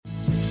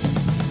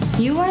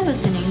You are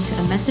listening to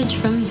a message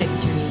from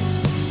Victory.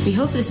 We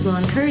hope this will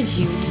encourage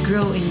you to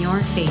grow in your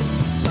faith.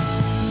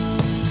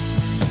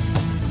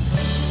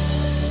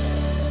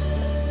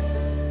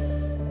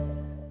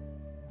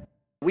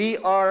 We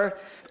are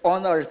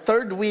on our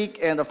third week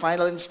and the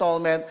final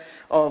installment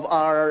of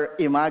our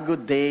Imago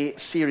Dei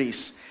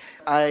series.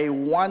 I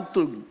want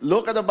to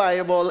look at the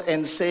Bible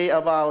and say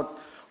about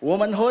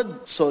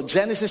womanhood. So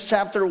Genesis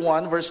chapter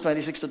 1, verse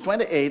 26 to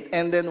 28,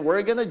 and then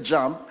we're going to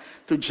jump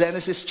to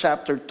Genesis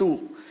chapter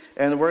 2.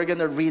 And we're going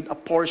to read a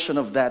portion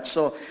of that.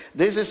 So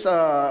this is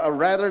a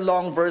rather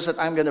long verse that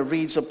I'm going to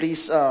read, so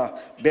please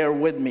bear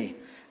with me.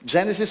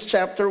 Genesis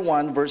chapter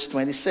 1, verse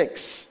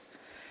 26.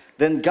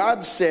 Then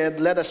God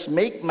said, "Let us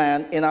make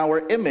man in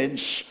our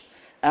image,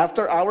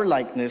 after our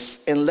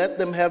likeness, and let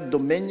them have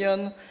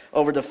dominion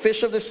over the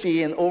fish of the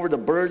sea, and over the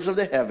birds of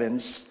the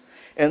heavens,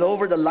 and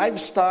over the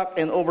livestock,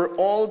 and over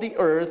all the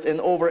earth,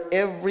 and over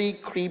every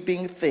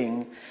creeping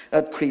thing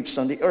that creeps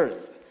on the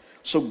earth."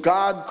 So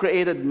God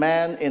created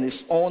man in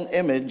his own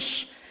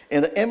image.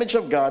 In the image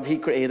of God, he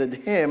created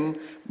him.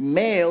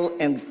 Male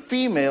and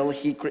female,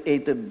 he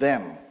created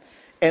them.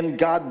 And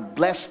God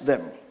blessed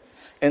them.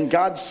 And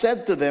God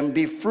said to them,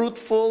 "Be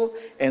fruitful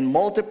and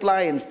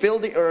multiply and fill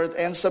the earth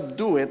and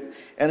subdue it,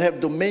 and have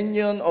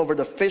dominion over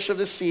the fish of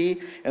the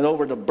sea and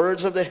over the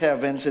birds of the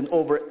heavens and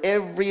over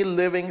every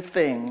living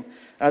thing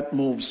that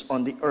moves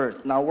on the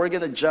earth." Now we're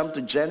going to jump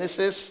to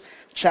Genesis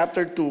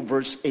chapter 2,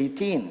 verse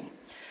 18.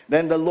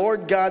 Then the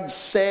Lord God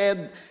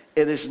said,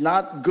 "It is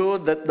not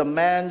good that the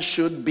man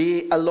should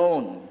be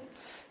alone."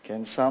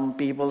 Can some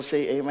people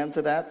say amen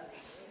to that?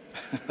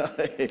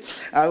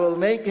 "I will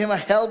make him a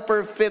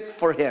helper fit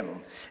for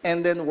him."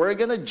 And then we're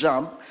going to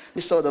jump.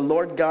 So the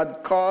Lord God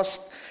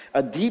caused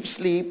a deep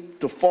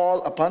sleep to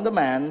fall upon the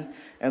man,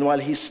 and while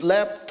he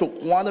slept,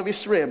 took one of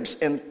his ribs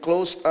and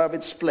closed up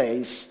its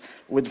place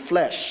with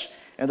flesh.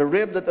 And the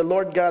rib that the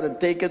Lord God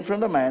had taken from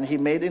the man, he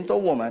made into a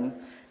woman,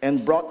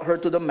 and brought her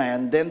to the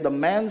man. Then the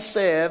man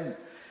said,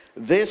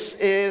 "This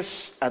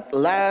is at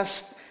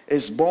last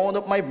is bone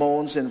of my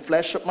bones and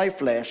flesh of my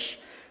flesh.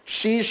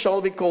 She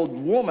shall be called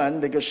woman,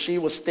 because she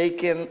was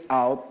taken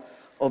out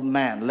of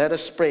man." Let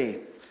us pray.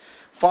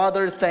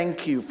 Father,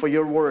 thank you for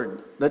your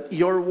word, that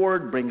your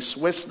word brings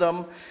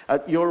wisdom,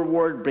 that your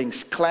word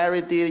brings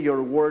clarity,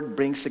 your word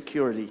brings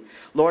security.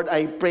 Lord,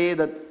 I pray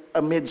that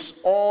amidst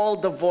all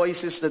the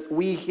voices that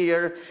we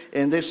hear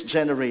in this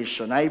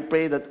generation, I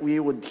pray that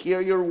we would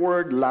hear your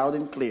word loud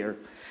and clear,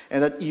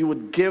 and that you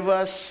would give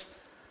us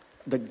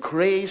the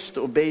grace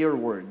to obey your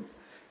word.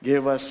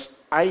 Give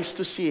us eyes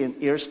to see and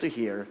ears to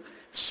hear.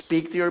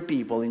 Speak to your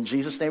people. In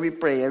Jesus' name we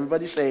pray.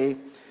 Everybody say,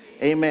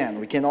 Amen.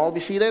 We can all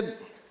be seated.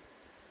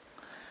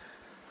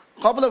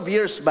 A couple of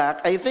years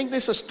back, I think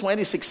this was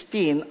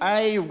 2016,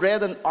 I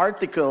read an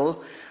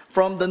article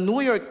from the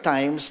New York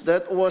Times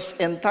that was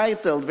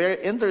entitled, very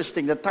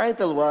interesting, the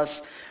title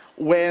was,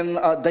 "When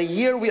the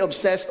Year We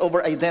Obsessed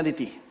Over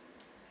Identity."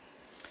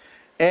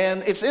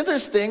 And it's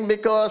interesting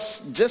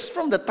because just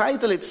from the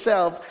title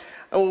itself,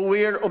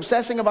 we're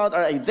obsessing about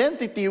our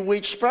identity,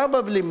 which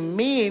probably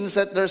means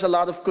that there's a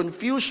lot of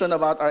confusion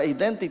about our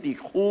identity.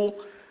 Who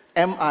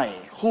am I?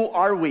 Who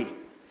are we?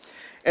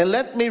 And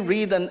let me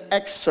read an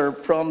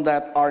excerpt from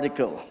that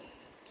article.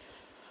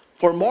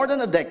 "For more than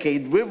a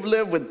decade, we've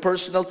lived with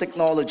personal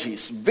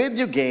technologies,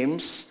 video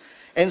games,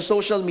 and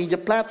social media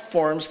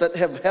platforms that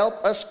have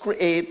helped us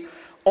create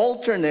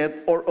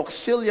alternate or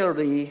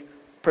auxiliary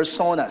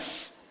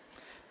personas."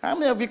 How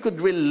many of you could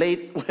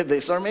relate with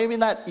this? Or maybe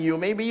not you,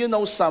 maybe you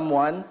know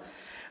someone.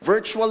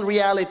 Virtual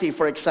reality,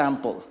 for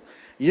example.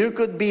 You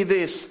could be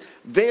this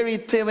very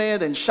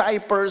timid and shy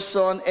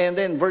person, and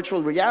then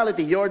virtual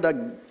reality, you're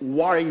the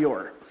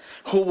warrior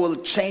who will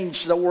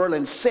change the world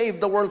and save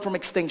the world from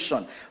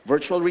extinction.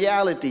 Virtual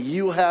reality,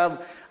 you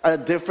have a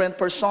different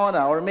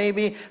persona, or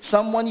maybe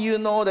someone you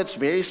know that's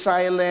very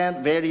silent,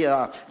 very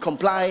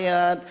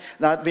compliant,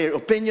 not very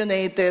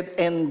opinionated,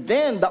 and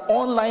then the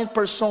online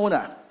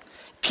persona,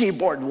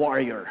 keyboard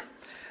warrior.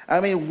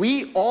 I mean,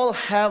 we all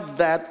have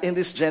that in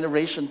this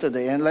generation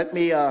today. And let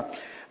me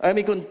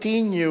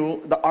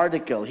continue the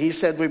article. He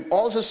said, "We've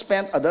also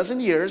spent a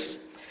dozen years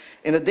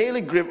in a daily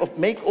grip of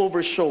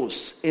makeover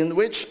shows in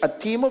which a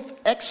team of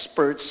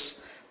experts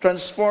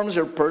transforms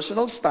your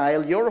personal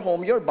style, your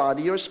home, your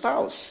body, your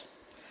spouse."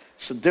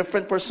 So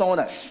different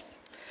personas.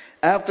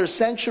 "After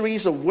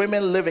centuries of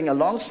women living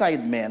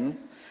alongside men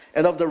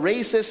and of the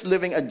races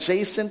living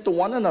adjacent to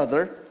one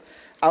another,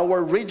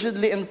 our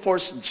rigidly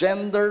enforced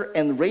gender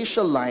and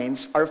racial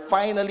lines are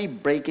finally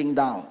breaking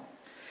down.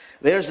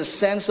 There's a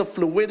sense of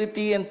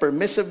fluidity and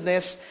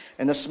permissiveness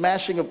and a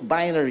smashing of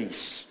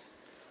binaries.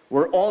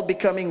 We're all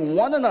becoming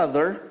one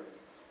another.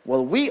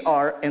 Well, we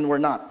are and we're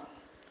not."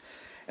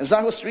 As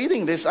I was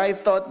reading this, I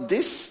thought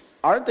this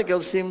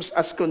article seems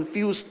as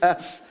confused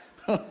as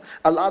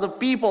a lot of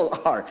people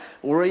are.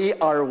 We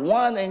are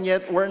one and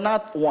yet we're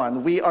not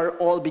one. We are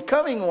all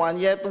becoming one,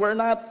 yet we're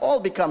not all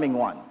becoming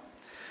one.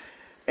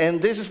 And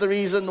this is the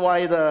reason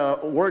why the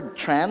word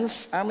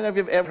trans, how many of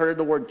you have ever heard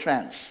the word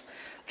trans?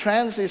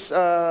 Trans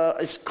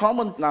is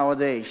common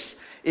nowadays.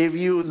 If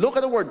you look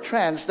at the word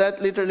trans,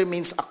 that literally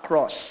means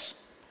across.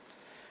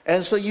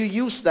 And so you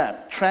use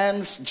that,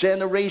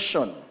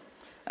 transgeneration.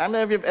 How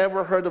many of you have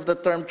ever heard of the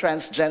term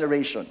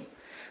transgeneration?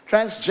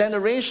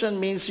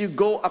 Transgeneration means you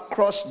go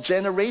across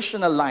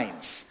generational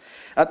lines.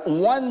 At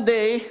one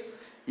day,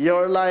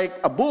 you're like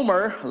a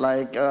boomer,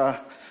 like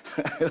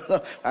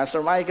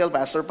Pastor Michael,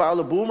 Pastor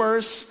Paulo,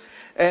 boomers.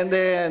 And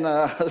then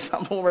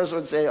some boomers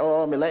would say,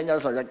 oh,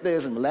 millennials are like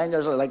this and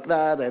millennials are like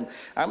that. And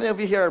how many of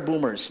you here are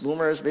boomers?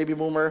 Boomers, baby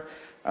boomer.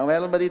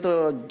 Meron ba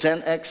dito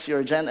Gen X?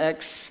 You're Gen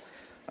X.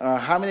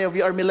 How many of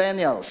you are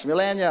millennials?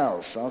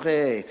 Millennials,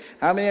 okay.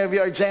 How many of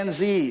you are Gen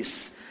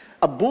Zs?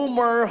 A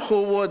boomer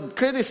who would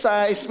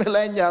criticize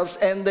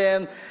millennials and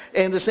then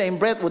in the same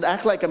breath would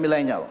act like a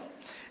millennial.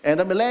 And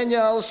the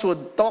millennials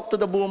would talk to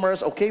the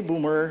boomers, okay,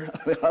 boomer.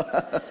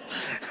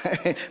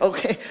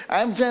 Okay,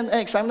 I'm Gen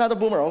X, I'm not a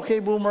boomer. Okay,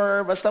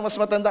 boomer. Basta mas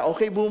matanda,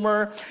 okay,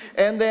 boomer.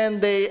 And then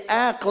they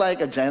act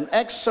like a Gen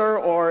Xer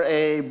or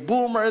a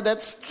boomer.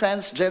 That's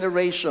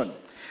transgeneration.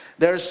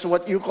 There's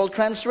what you call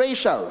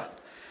transracial,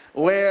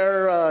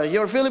 where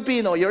you're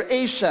Filipino, you're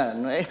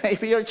Asian,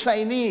 maybe you're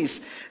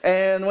Chinese.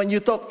 And when you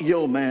talk,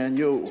 yo, man,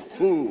 yo,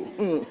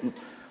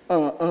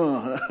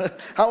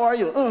 how are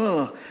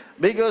you?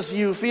 Because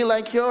you feel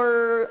like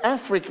you're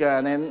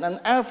African, and an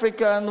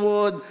African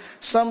would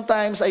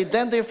sometimes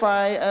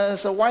identify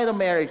as a white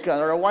American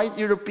or a white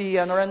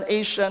European or an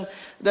Asian.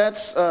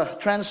 That's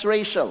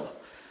transracial.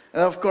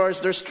 And of course,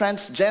 there's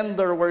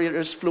transgender, where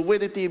there's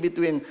fluidity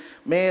between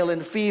male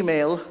and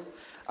female.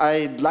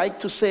 I'd like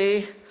to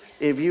say,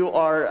 if you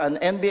are an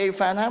NBA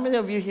fan, how many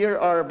of you here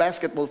are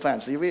basketball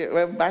fans? If you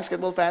have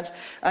basketball fans,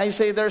 I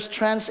say there's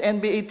trans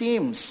NBA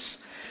teams,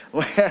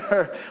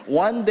 where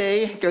one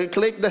day,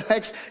 click the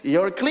next,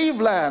 you're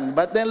Cleveland,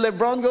 but then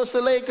LeBron goes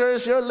to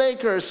Lakers, you're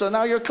Lakers, so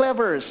now you're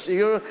Clevers.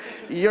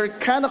 You're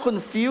kind of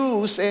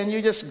confused, and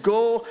you just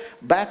go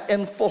back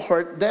and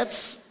forth.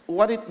 That's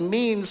what it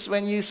means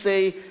when you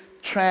say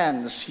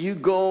trans. You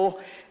go,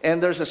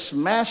 and there's a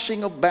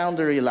smashing of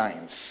boundary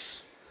lines.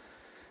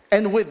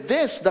 And with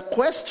this, the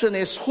question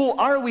is, who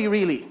are we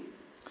really?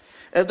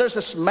 If there's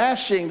a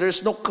smashing,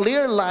 there's no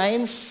clear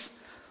lines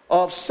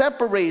of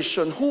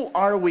separation. Who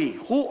are we?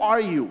 Who are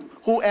you?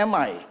 Who am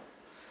I?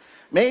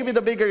 Maybe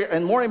the bigger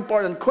and more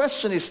important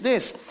question is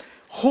this: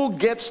 who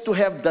gets to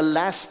have the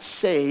last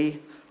say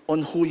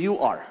on who you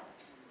are?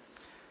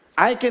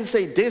 I can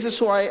say this is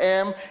who I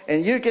am,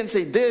 and you can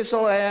say this is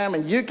who I am,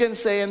 and you can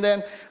say, and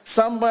then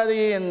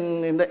somebody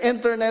in the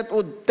internet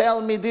would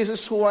tell me this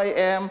is who I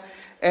am,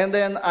 and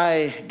then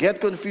I get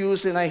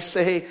confused and I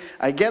say,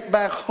 I get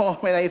back home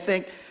and I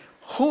think,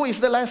 who is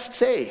the last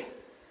say?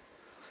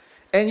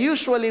 And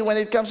usually when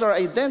it comes to our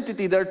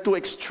identity, there are two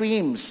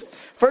extremes.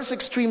 First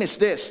extreme is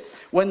this: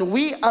 when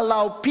we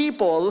allow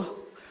people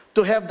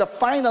to have the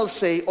final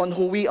say on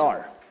who we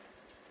are.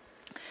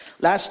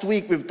 Last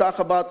week we've talked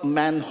about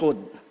manhood.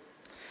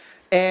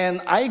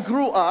 And I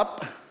grew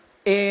up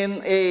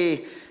in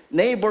a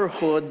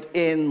neighborhood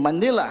in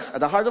Manila, at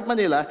the heart of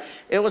Manila.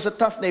 It was a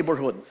tough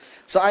neighborhood.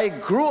 So I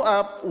grew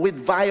up with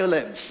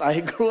violence. I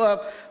grew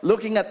up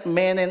looking at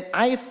men, and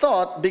I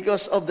thought,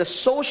 because of the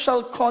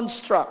social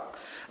construct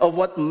of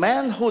what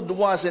manhood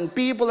was, and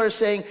people are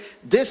saying,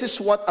 this is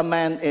what a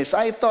man is,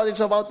 I thought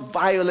it's about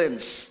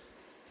violence.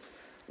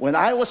 When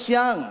I was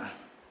young,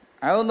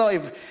 I don't know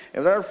if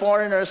there are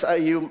foreigners,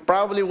 you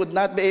probably would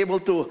not be able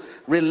to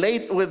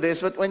relate with this,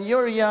 but when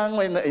you're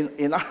young,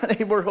 in our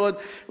neighborhood,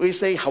 we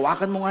say,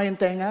 hawakan mo nga yung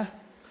tenga.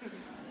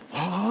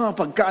 Oh,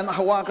 pagka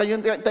nahawakan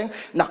yung tenga,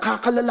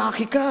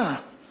 nakakalalaki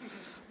ka.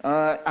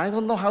 I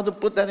don't know how to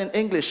put that in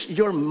English.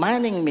 You're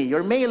manning me,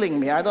 you're mailing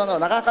me, I don't know,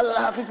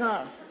 nakakalalaki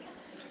ka.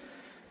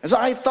 And so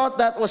I thought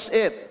that was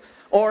it.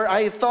 Or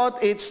I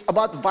thought it's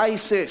about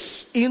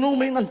vices.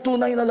 Inumin ang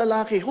tunay na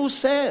lalaki. Who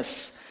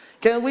says?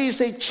 Can we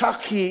say,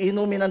 Chucky,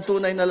 inumin ang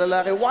tunay na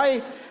lalaki?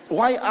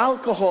 Why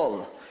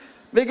alcohol?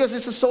 Because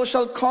it's a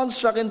social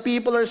construct, and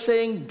people are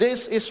saying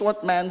this is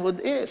what manhood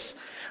is.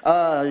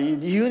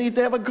 You need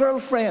to have a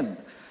girlfriend.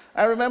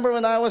 I remember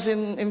when I was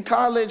in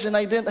college and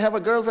I didn't have a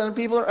girlfriend, and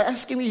people are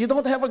asking me, you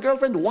don't have a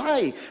girlfriend?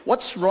 Why?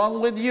 What's wrong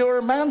with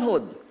your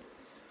manhood?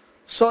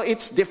 So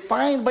it's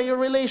defined by your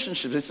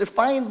relationships. It's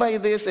defined by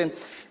this.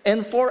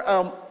 And for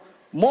a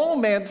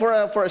moment,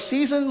 for a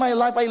season in my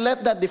life, I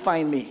let that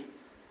define me.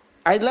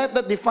 I let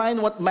that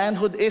define what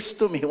manhood is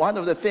to me. One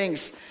of the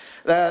things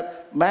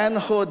that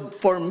manhood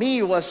for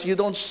me was, you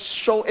don't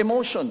show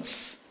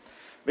emotions.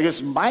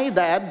 Because my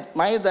dad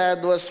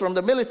was from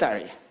the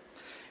military.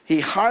 He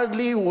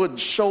hardly would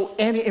show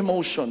any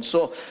emotion.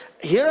 So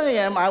here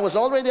I am, I was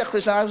already a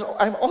Christian,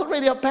 I'm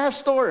already a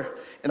pastor.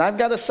 And I've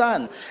got a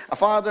son, a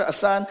father, a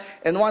son.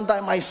 And one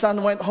time my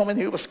son went home and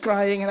he was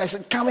crying. And I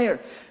said, come here.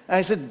 And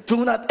I said,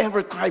 do not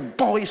ever cry.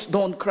 Boys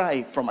don't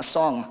cry, from a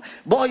song.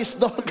 Boys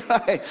don't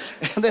cry.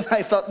 And then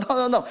I thought,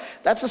 no.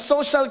 That's a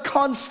social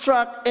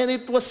construct, and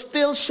it was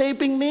still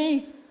shaping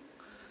me.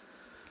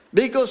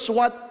 Because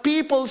what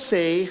people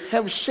say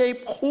have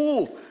shaped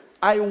who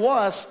I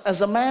was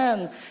as a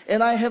man.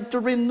 And I have to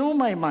renew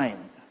my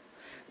mind.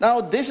 Now,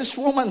 this is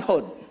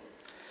womanhood.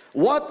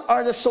 What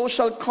are the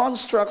social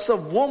constructs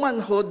of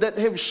womanhood that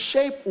have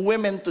shaped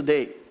women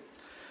today?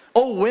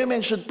 Oh,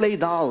 women should play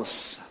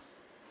dolls.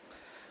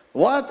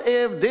 What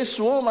if this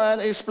woman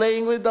is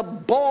playing with a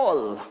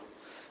ball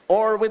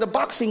or with a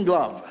boxing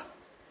glove?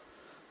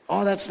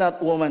 Oh, that's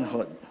not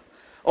womanhood.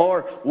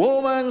 Or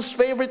woman's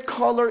favorite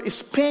color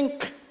is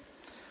pink.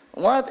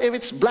 What if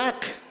it's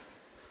black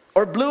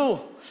or blue?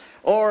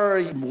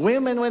 Or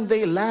women when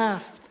they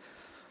laugh,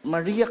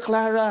 Maria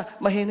Clara,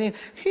 mahinin,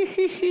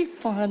 hi,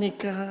 funny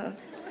ka.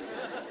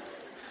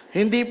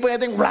 Hindi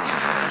pwedeng,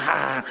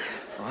 rah!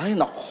 Ay,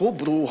 naku,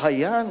 bruha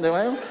yan. Di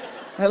ba?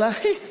 Hala,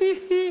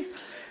 hi.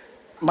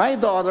 My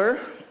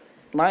daughter,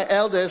 my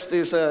eldest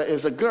is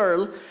a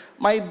girl.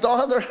 My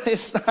daughter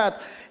is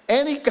not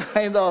any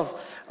kind of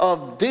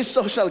this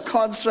social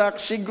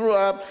construct. She grew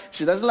up,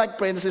 she doesn't like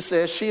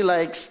princesses, she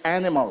likes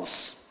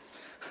animals.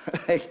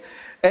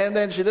 And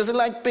then she doesn't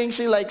like pink,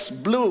 she likes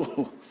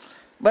blue.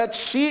 But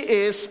she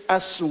is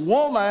as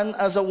woman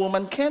as a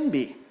woman can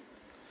be.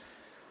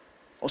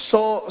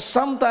 So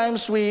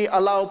sometimes we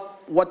allow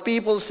what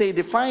people say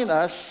define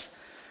us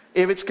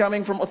if it's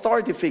coming from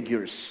authority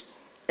figures.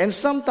 And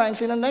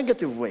sometimes in a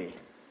negative way.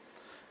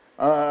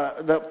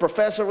 The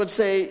professor would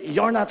say,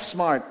 you're not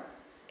smart.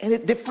 And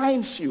it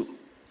defines you.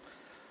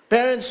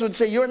 Parents would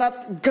say, you're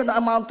not going to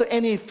amount to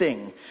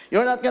anything.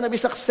 You're not going to be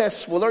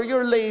successful, or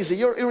you're lazy,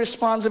 you're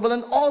irresponsible,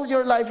 and all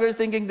your life you're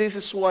thinking, this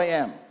is who I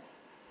am.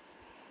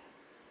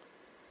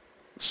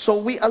 So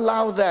we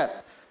allow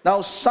that.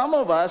 Now, some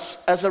of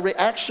us, as a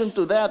reaction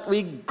to that,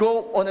 we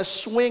go on a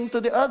swing to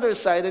the other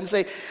side and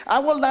say, I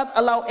will not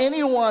allow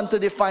anyone to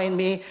define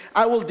me.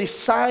 I will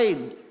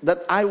decide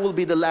that I will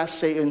be the last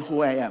say in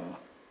who I am.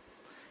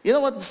 You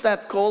know what's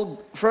that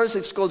called? First,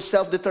 it's called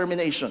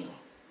self-determination.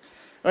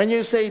 When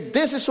you say,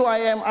 this is who I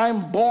am,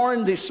 I'm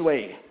born this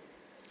way.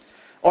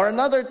 Or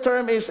another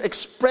term is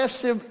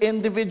expressive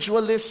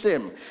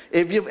individualism.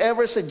 If you've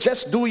ever said,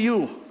 just do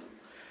you.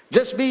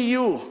 Just be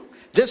you.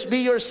 Just be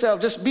yourself.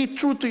 Just be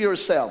true to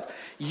yourself.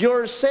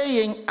 You're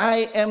saying,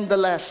 I am the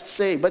last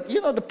say. But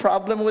you know the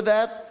problem with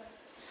that?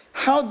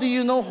 How do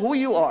you know who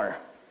you are?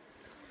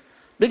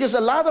 Because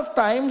a lot of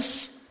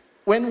times,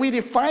 when we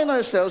define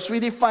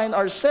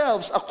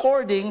ourselves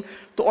according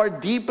to our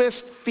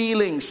deepest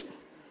feelings.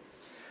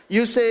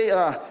 You say,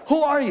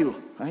 who are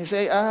you? I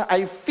say,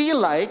 I feel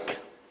like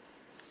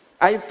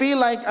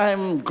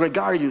I'm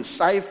gregarious.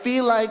 I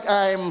feel like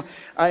I'm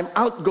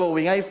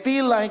outgoing. I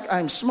feel like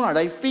I'm smart.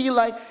 I feel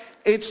like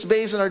it's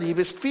based on our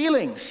deepest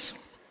feelings.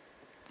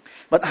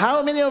 But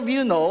how many of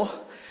you know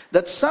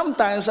that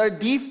sometimes our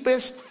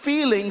deepest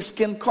feelings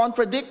can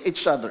contradict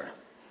each other?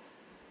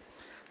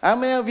 How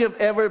many of you have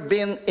ever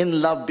been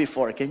in love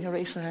before? Can you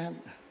raise your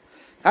hand?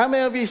 How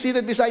many of you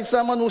seated beside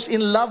someone who's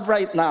in love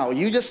right now?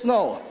 You just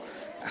know.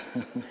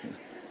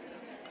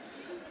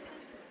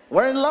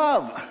 We're in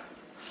love.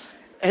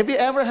 Have you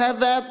ever had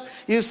that?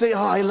 You say,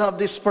 oh, I love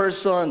this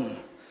person.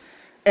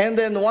 And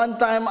then one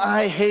time,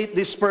 I hate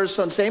this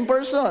person. Same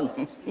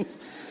person.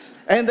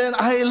 And then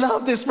I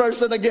love this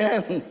person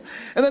again.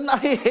 And then I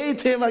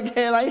hate him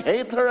again. I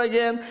hate her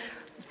again.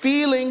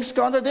 Feelings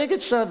contradict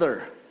each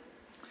other.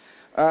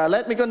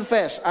 Let me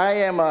confess, I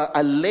am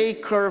a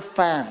Laker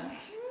fan.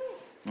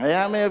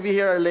 How many of you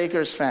here are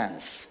Lakers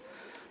fans?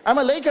 I'm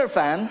a Laker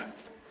fan.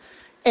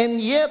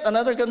 And yet,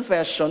 another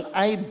confession,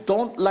 I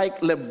don't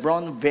like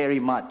LeBron very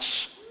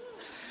much.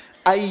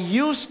 I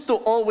used to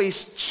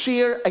always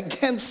cheer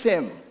against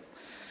him.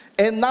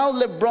 And now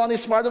LeBron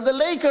is part of the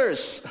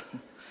Lakers.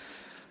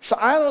 So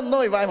I don't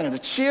know if I'm going to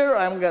cheer or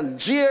I'm going to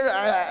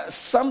jeer.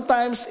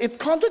 Sometimes it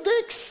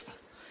contradicts.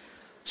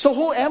 So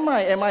who am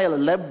I? Am I a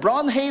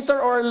LeBron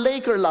hater or a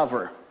Laker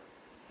lover?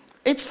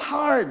 It's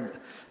hard.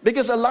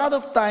 Because a lot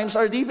of times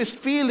our deepest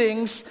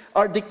feelings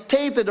are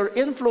dictated or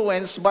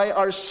influenced by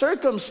our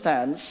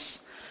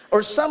circumstance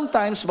or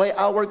sometimes by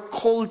our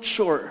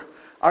culture,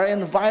 our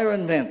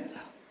environment.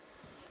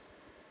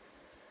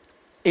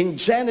 In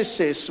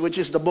Genesis, which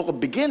is the book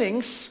of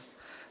beginnings,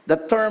 the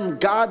term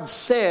God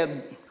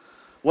said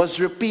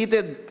was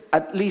repeated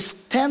at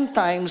least 10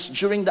 times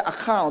during the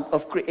account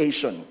of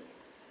creation.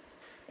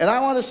 And I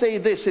want to say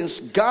this, since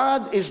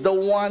God is the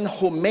one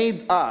who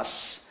made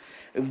us,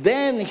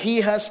 then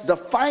He has the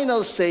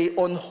final say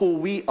on who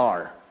we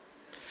are.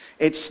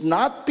 It's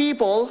not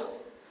people,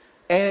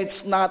 and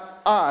it's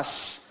not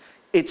us,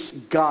 it's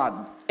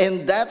God.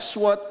 And that's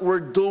what we're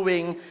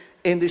doing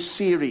in this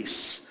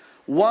series.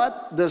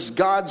 What does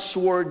God's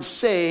Word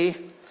say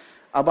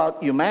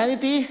about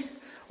humanity?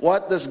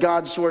 What does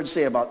God's Word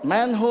say about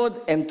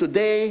manhood? And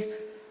today,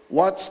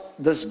 what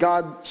does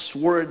God's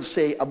Word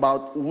say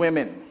about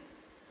women?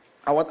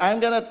 Now, what I'm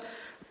going to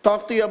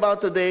talk to you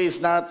about today is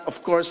not,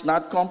 of course,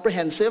 not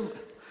comprehensive,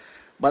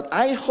 but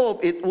I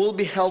hope it will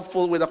be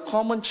helpful with the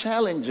common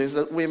challenges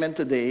that women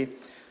today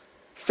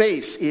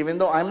face. Even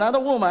though I'm not a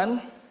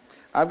woman,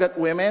 I've got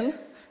women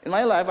in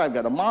my life. I've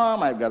got a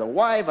mom, I've got a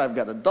wife, I've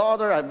got a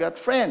daughter, I've got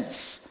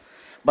friends.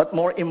 But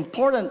more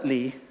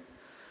importantly,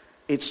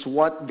 it's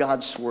what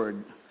God's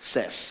Word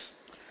says.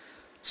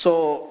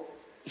 So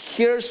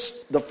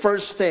here's the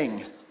first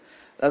thing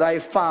that I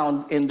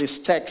found in this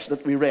text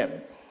that we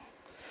read.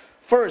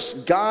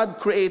 First, God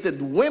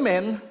created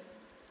women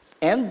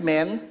and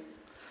men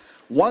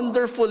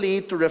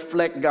wonderfully to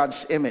reflect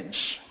God's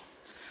image.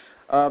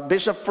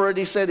 Bishop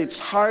Ferdy said it's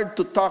hard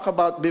to talk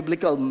about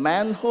biblical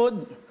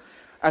manhood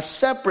as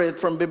separate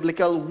from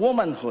biblical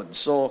womanhood.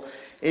 So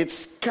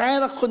it's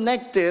kind of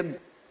connected,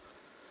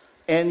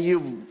 and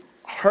you've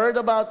heard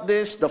about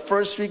this the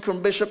first week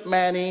from Bishop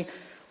Manny.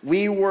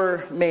 We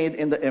were made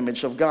in the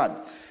image of God.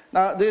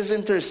 Now, this is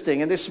interesting.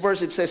 In this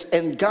verse, it says,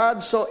 and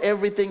God saw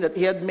everything that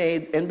he had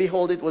made, and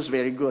behold, it was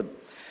very good.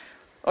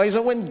 Okay,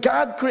 so when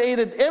God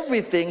created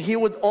everything, he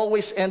would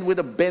always end with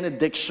a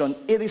benediction.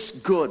 It is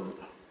good.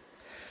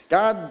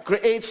 God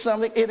creates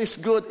something, it is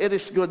good, it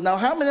is good. Now,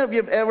 how many of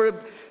you have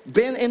ever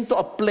been into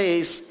a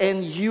place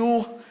and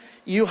you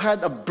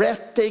had a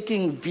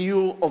breathtaking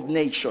view of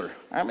nature?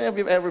 How many of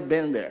you have ever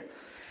been there?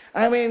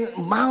 I mean,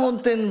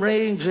 mountain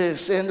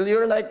ranges, and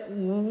you're like,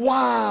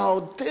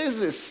 wow, this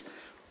is,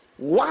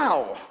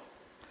 wow.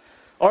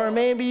 Or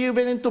maybe you've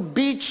been into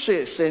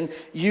beaches, and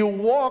you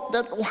walk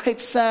that white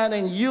sand,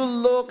 and you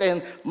look,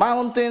 and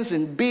mountains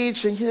and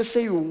beach, and you just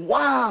say,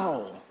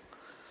 wow.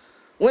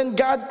 When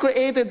God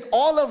created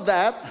all of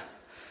that,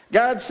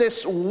 God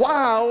says,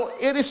 wow,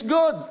 it is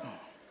good.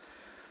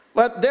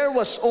 But there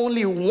was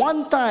only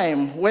one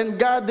time when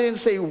God didn't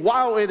say,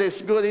 wow, it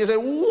is good. He said,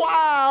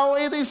 wow,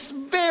 it is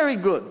very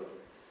good.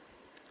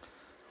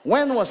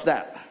 When was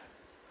that?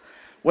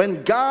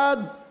 When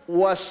God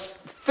was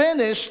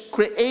finished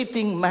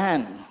creating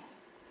man.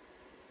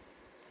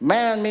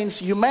 Man means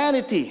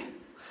humanity.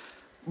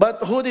 But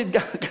who did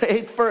God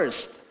create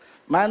first?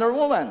 Man or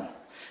woman?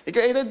 He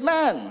created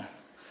man.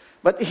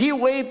 But he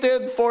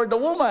waited for the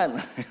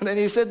woman. And then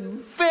he said,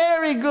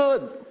 very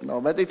good. No,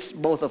 but it's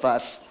both of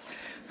us.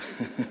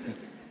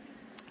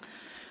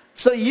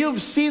 So you've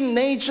seen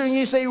nature and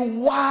you say,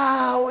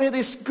 wow, it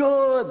is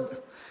good.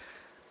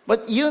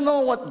 But you know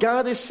what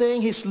God is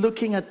saying? He's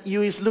looking at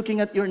you. He's looking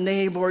at your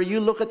neighbor.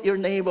 You look at your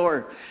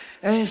neighbor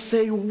and you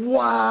say,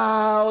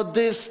 wow,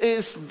 this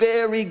is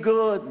very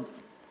good.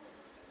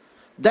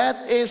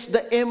 That is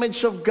the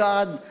image of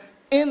God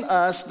in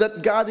us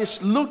that God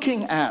is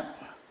looking at.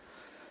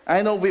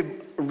 I know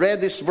we've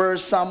read this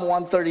verse, Psalm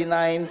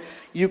 139.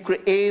 You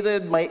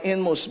created my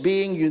inmost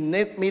being. You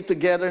knit me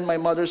together in my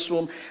mother's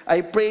womb.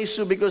 I praise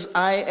you because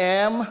I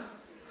am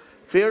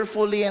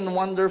fearfully and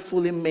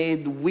wonderfully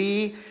made.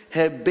 We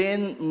have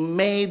been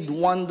made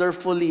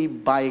wonderfully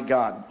by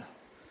God.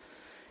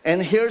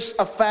 And here's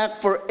a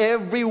fact for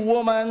every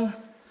woman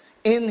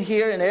in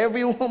here, and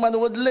every woman who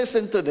would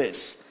listen to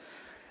this.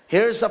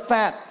 Here's a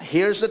fact.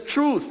 Here's a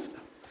truth.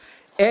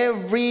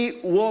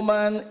 Every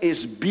woman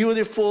is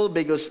beautiful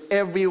because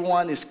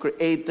everyone is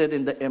created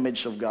in the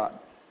image of God.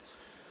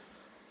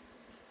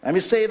 Let me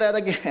say that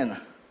again.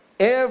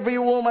 Every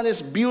woman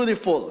is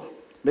beautiful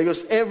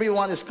because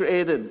everyone is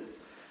created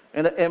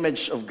in the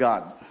image of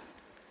God.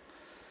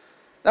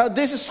 Now,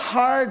 this is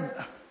hard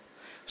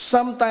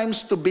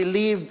sometimes to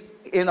believe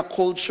in a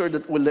culture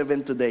that we live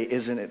in today,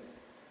 isn't it?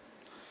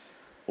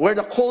 Where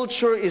the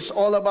culture is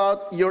all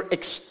about your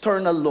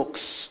external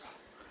looks.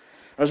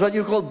 There's what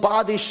you call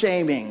body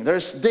shaming.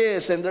 There's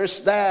this and there's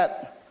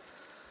that.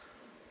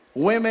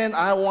 Women,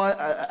 I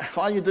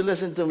want you to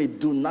listen to me.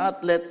 Do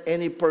not let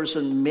any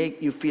person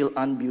make you feel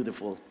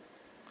unbeautiful.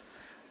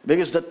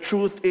 Because the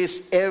truth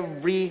is,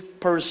 every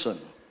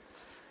person,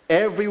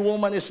 every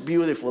woman is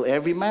beautiful.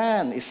 Every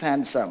man is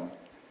handsome.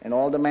 And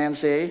all the men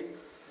say,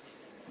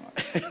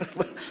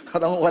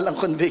 walang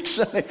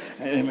conviction.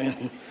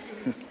 Amen.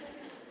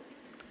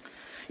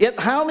 Yet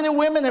how many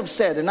women have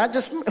said, and not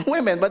just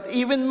women, but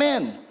even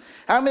men,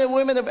 how many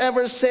women have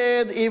ever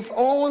said, if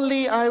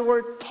only I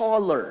were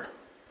taller,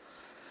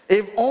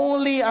 if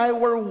only I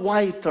were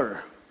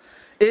whiter,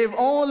 if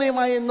only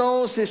my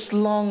nose is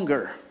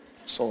longer,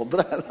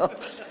 sobra, no?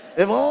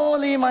 If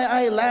only my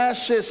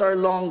eyelashes are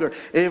longer,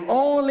 if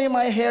only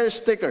my hair is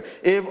thicker,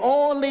 if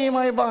only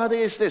my body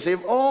is this, if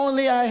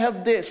only I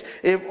have this,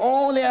 if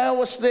only I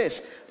was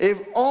this, if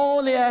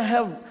only I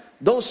have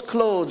those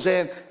clothes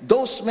and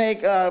those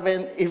makeup,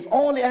 and if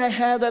only I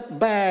had that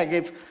bag.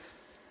 If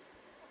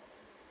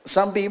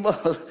some people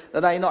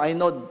that I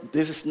know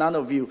this is none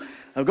of you,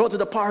 I go to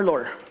the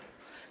parlor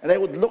and they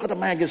would look at a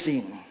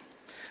magazine.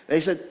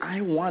 They said,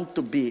 I want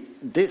to be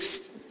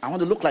this. I want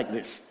to look like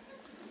this.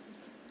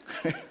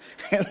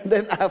 And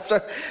then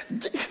after,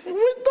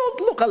 we don't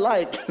look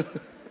alike.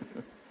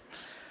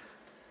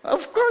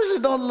 Of course we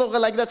don't look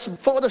alike. That's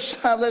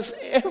Photoshop. That's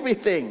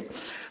everything.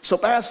 So,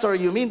 Pastor,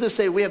 you mean to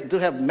say we have to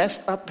have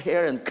messed up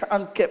hair and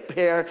unkempt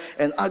hair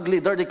and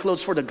ugly, dirty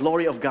clothes for the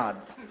glory of God?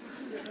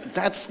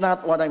 That's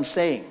not what I'm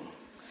saying.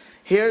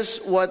 Here's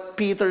what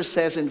Peter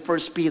says in 1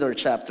 Peter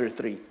chapter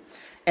 3.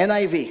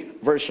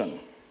 NIV version.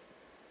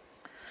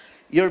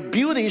 Your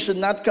beauty should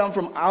not come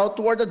from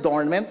outward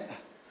adornment,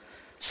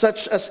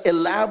 such as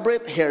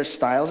elaborate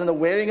hairstyles and the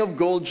wearing of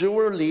gold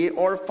jewelry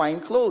or fine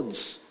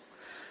clothes.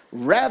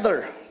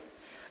 Rather,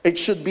 it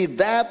should be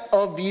that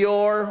of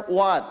your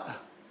what?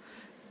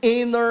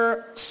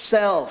 Inner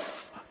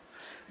self.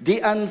 The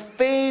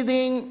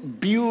unfading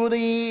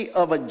beauty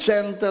of a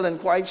gentle and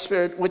quiet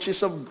spirit, which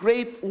is of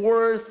great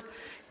worth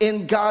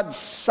in God's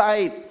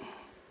sight.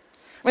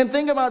 I mean,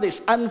 think about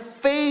this.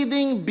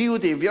 Unfading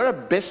beauty. If you're a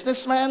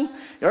businessman,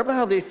 you're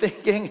probably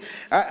thinking,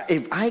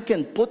 if I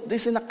can put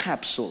this in a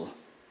capsule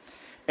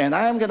and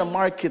I'm going to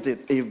market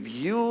it, if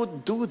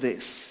you do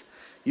this,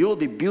 you will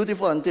be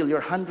beautiful until you're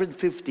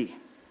 150.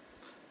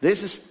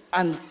 This is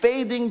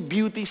unfading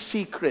beauty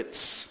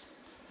secrets.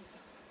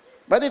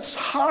 But it's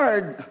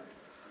hard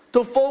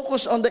to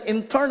focus on the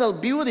internal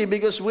beauty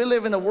because we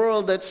live in a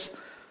world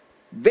that's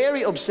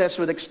very obsessed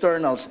with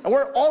externals. And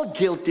we're all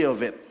guilty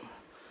of it.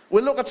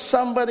 We look at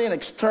somebody and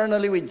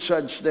externally we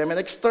judge them. And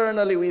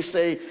externally we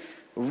say,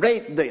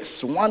 rate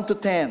this, 1 to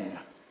 10.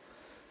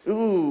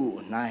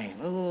 Ooh, 9.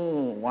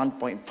 Ooh,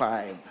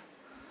 1.5.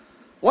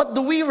 What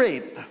do we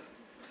rate?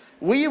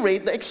 We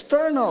rate the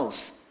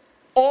externals.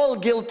 All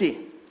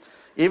guilty.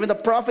 Even the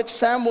prophet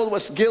Samuel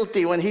was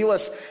guilty when he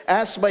was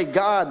asked by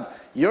God,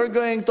 you're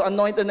going to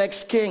anoint the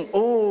next king.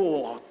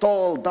 Oh,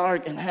 tall,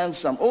 dark, and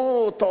handsome.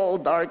 Oh, tall,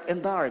 dark,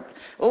 and dark.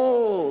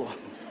 Oh,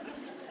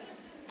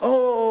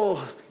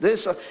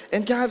 this.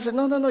 And God said,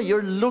 no,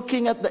 you're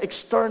looking at the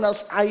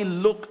externals. I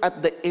look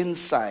at the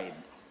inside.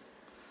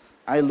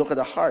 I look at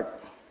the heart.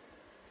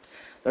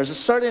 There's a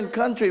certain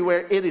country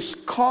where it is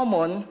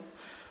common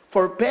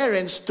for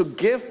parents to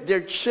gift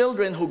their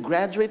children who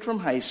graduate from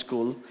high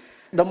school.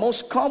 The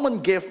most common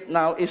gift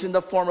now is in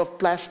the form of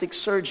plastic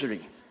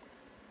surgery.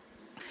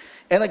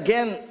 And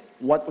again,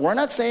 what we're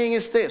not saying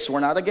is this. We're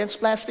not against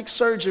plastic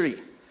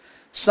surgery.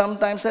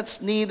 Sometimes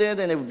that's needed,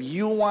 and if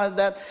you want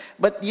that.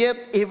 But yet,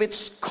 if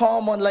it's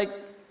common, like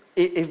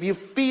if you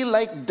feel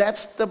like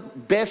that's the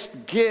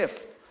best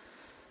gift,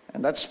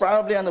 and that's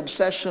probably an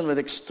obsession with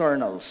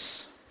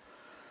externals.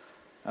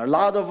 A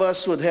lot of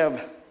us would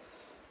have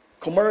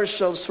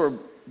commercials for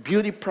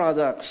beauty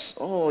products.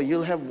 Oh,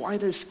 you'll have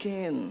whiter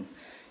skin.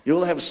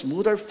 You'll have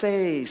smoother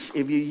face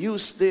if you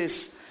use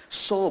this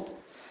soap.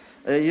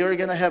 You're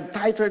going to have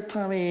tighter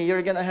tummy.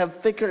 You're going to have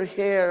thicker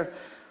hair.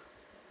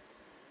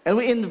 And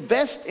we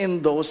invest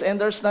in those, and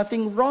there's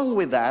nothing wrong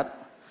with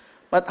that.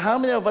 But how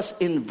many of us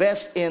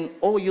invest in,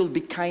 oh, you'll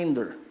be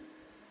kinder.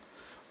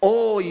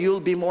 Oh,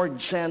 you'll be more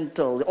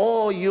gentle.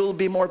 Oh, you'll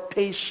be more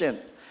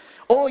patient.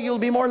 Oh, you'll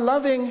be more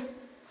loving.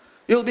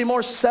 You'll be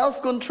more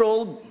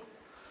self-controlled.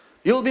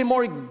 You'll be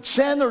more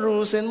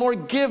generous and more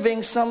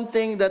giving,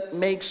 something that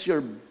makes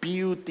your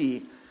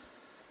beauty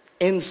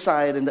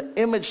inside in the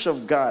image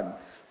of God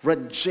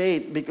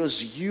radiate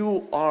because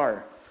you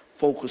are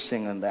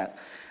focusing on that.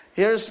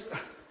 Here's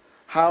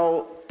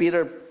how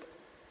Peter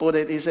put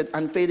it. He said,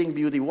 unfading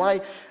beauty.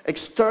 Why?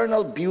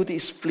 External beauty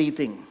is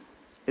fleeting.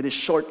 It is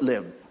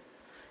short-lived.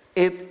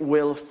 It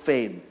will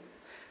fade.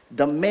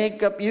 The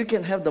makeup, you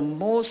can have the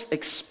most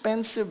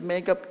expensive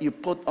makeup you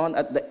put on.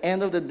 At the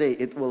end of the day,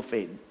 it will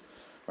fade.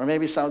 Or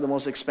maybe some of the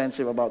most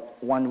expensive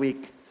about 1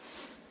 week.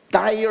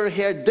 Dye your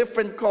hair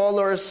different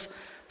colors.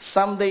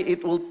 Someday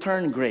it will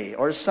turn gray.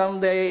 Or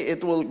someday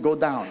it will go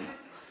down.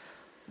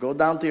 Go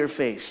down to your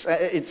face.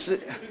 It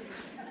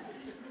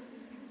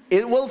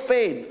will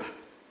fade.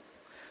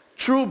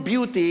 True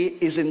beauty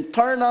is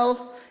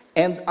internal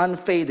and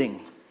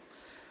unfading.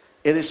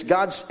 It is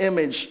God's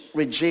image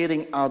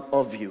radiating out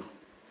of you.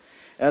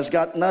 It has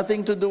got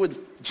nothing to do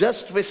with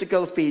just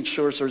physical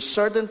features or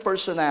certain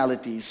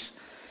personalities,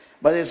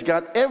 but it's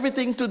got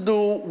everything to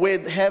do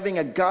with having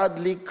a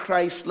godly,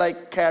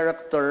 Christ-like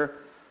character,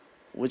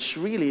 which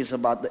really is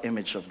about the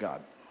image of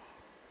God.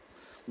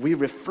 We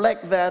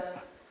reflect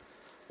that.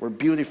 We're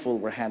beautiful.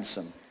 We're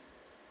handsome.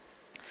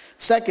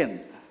 Second,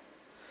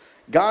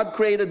 God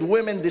created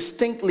women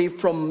distinctly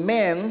from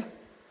men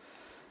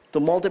to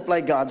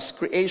multiply God's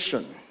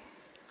creation.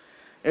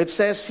 It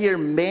says here,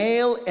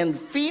 male and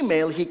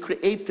female, He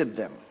created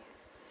them.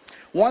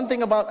 One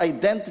thing about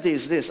identity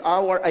is this.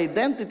 Our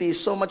identity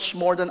is so much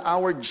more than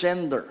our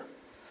gender.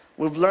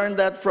 We've learned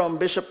that from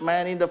Bishop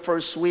Manny in the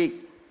first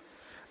week.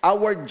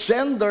 Our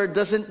gender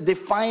doesn't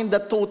define the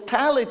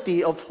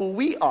totality of who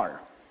we are.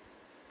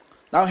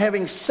 Now,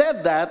 having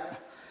said that,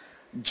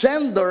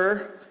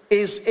 gender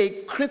is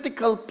a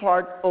critical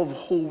part of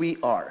who we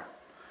are.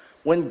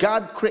 When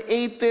God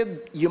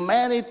created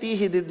humanity,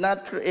 He did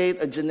not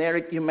create a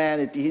generic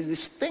humanity. He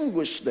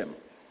distinguished them.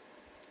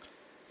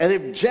 And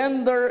if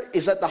gender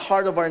is at the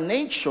heart of our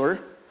nature,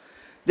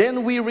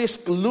 then we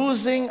risk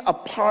losing a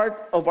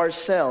part of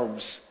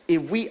ourselves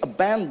if we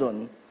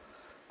abandon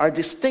our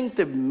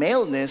distinctive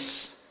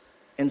maleness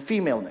and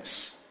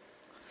femaleness.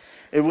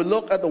 If we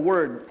look at the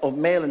word of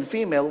male and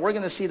female, we're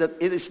going to see that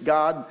it is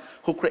God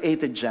who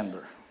created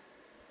gender.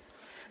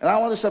 And I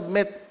want to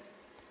submit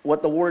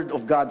what the Word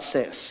of God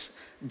says.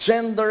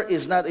 Gender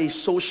is not a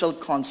social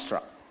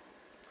construct.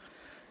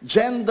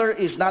 Gender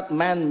is not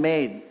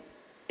man-made.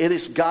 It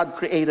is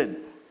God-created.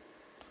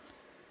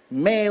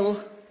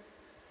 Male,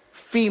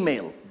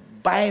 female,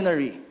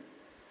 binary.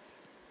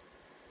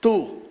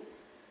 Two.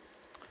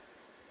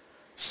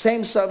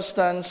 Same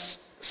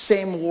substance,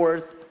 same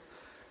worth,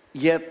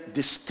 yet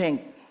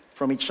distinct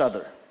from each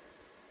other.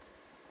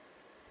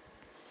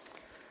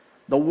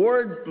 The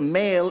word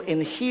male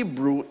in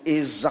Hebrew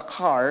is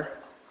zakar,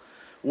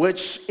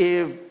 which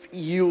if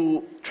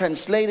you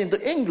translate into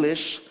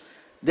English,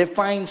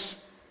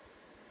 defines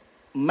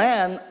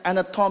man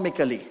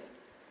anatomically.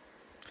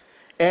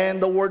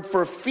 And the word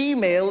for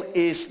female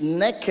is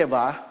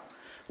nekeva,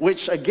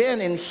 which again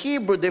in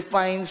Hebrew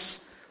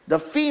defines the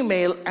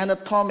female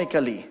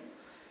anatomically.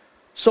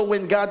 So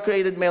when God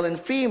created male and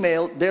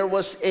female, there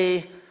was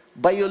a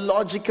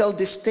biological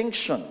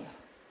distinction.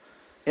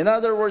 In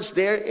other words,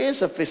 there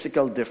is a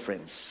physical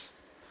difference.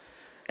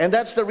 And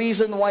that's the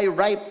reason why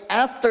right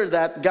after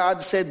that,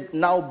 God said,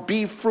 now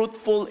be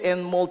fruitful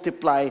and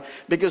multiply.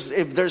 Because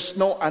if there's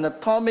no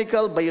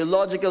anatomical,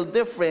 biological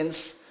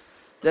difference,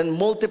 then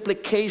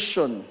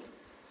multiplication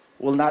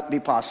will not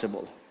be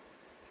possible.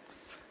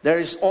 There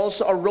is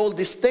also a role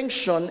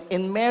distinction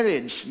in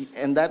marriage.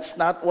 And that's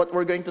not what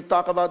we're going to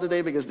talk about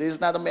today because this is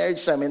not a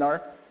marriage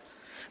seminar.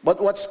 But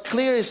what's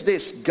clear is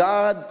this: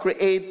 God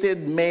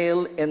created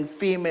male and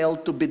female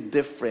to be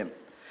different.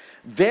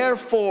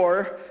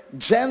 Therefore,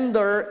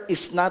 gender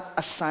is not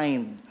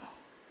assigned.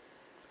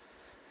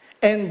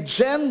 And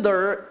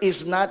gender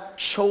is not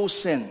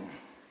chosen.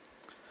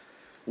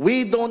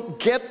 We don't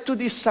get to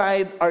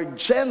decide our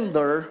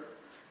gender.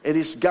 It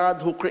is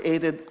God who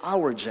created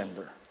our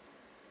gender.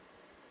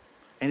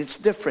 And it's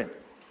different.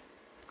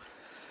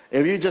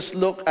 If you just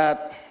look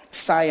at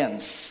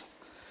science,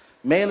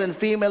 male and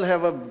female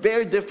have a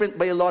very different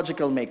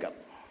biological makeup.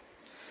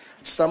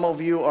 Some of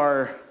you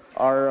are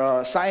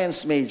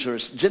science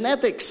majors.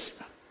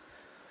 Genetics.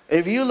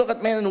 If you look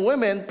at men and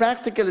women,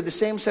 practically the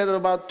same set of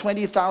about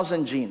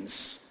 20,000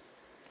 genes.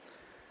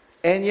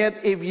 And yet,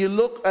 if you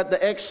look at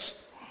the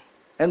X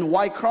and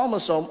Y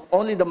chromosome,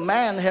 only the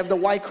man have the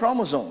Y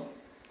chromosome.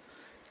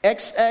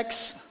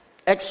 XX,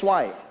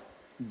 XY,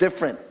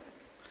 different.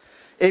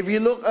 If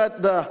you look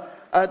at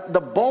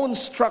the bone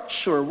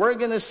structure, we're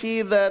going to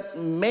see that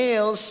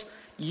males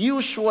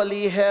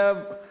usually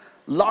have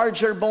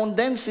larger bone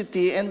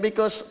density, and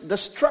because the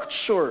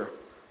structure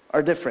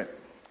are different.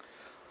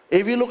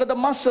 If you look at the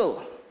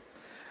muscle,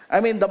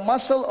 the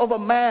muscle of a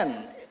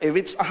man, if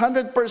it's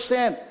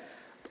 100%,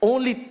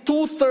 only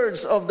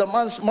 2/3 of the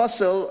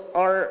muscle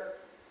are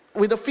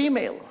with a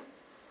female.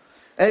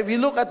 And if you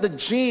look at the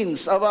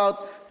genes,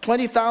 about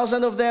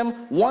 20,000 of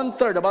them,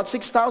 1/3, about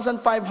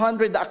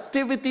 6,500, the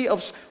activity of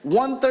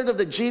 1/3 of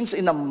the genes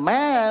in a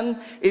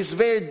man is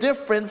very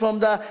different from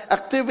the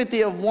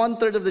activity of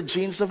 1/3 of the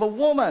genes of a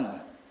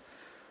woman.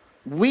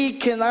 We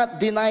cannot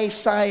deny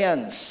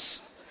science.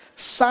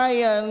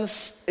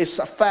 Science is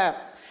a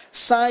fact.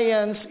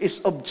 Science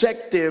is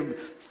objective.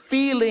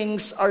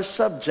 Feelings are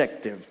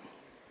subjective.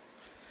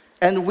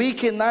 And we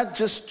cannot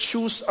just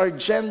choose our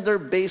gender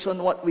based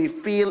on what we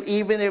feel.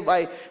 Even if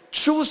I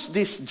choose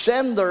this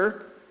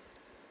gender,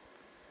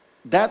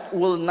 that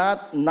will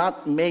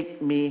not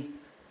make me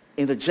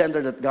in the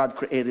gender that God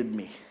created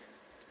me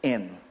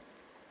in.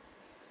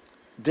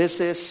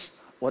 This is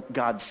what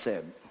God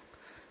said.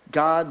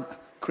 God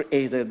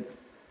created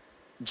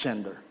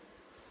gender.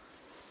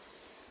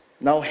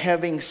 Now,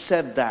 having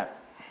said that,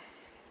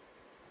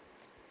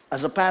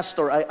 as a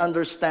pastor, I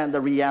understand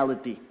the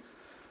reality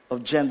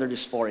of gender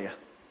dysphoria.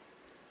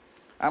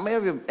 How many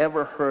of you have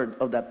ever heard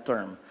of that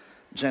term,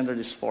 gender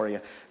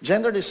dysphoria?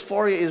 Gender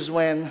dysphoria is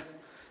when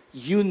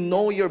you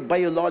know your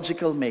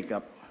biological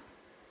makeup.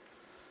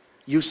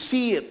 You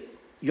see it,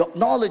 you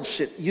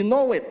acknowledge it, you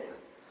know it,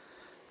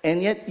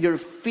 and yet your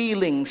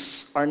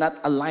feelings are not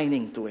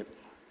aligning to it.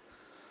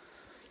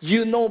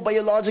 You know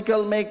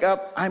biological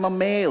makeup, I'm a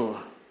male,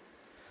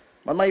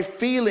 but my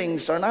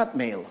feelings are not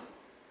male.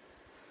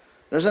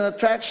 There's an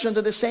attraction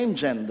to the same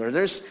gender.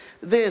 There's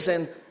this,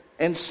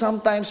 and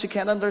sometimes you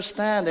can't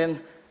understand, and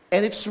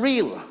it's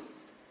real.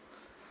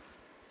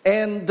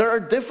 And there are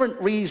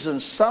different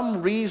reasons.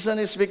 Some reason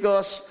is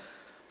because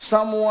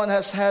someone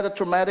has had a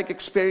traumatic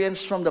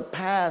experience from the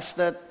past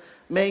that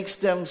makes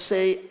them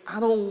say, I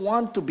don't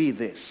want to be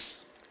this.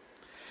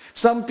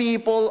 Some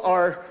people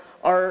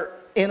are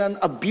in an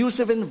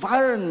abusive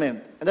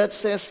environment that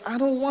says, I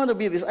don't want to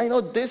be this. I know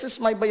this is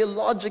my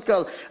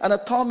biological,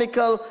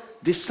 anatomical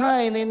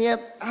design, and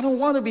yet I don't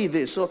want to be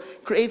this. So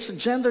creates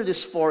gender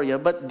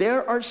dysphoria. But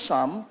there are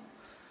some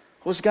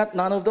who's got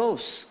none of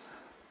those.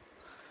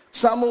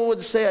 Some who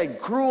would say, I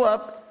grew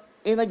up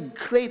in a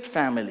great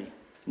family.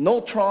 No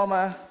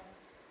trauma,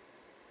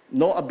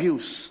 no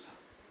abuse.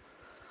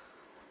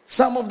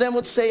 Some of them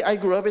would say, I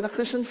grew up in a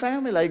Christian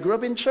family. I grew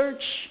up in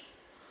church.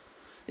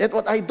 Yet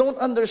what I don't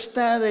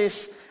understand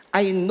is,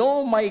 I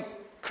know my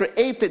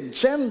created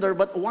gender,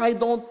 but why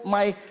don't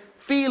my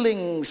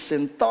feelings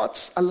and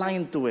thoughts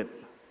align to it?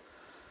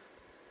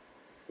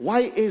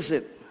 Why is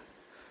it?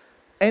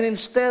 And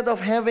instead of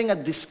having a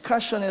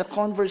discussion and a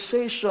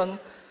conversation,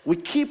 we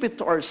keep it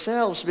to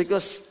ourselves,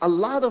 because a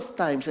lot of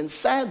times, and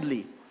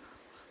sadly,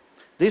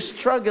 this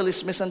struggle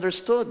is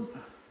misunderstood.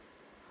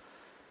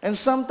 And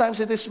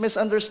sometimes it is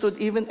misunderstood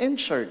even in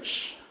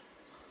church.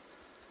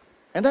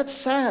 And that's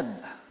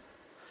sad.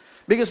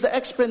 Because the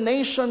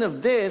explanation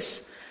of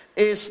this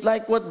is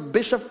like what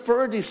Bishop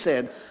Ferdy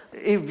said.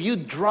 If you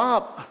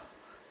drop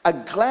a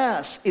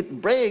glass,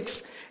 it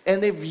breaks,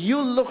 and if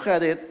you look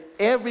at it,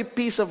 every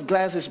piece of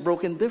glass is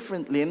broken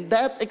differently, and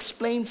that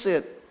explains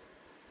it.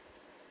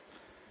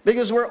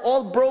 Because we're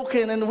all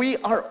broken, and we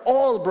are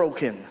all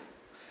broken.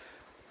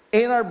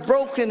 In our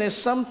brokenness,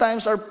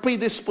 sometimes our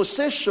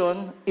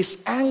predisposition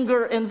is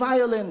anger and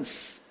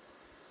violence.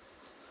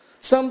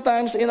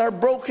 Sometimes in our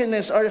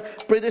brokenness, our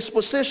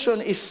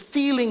predisposition is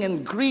stealing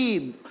and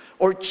greed,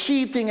 or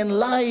cheating and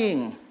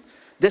lying,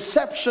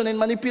 deception and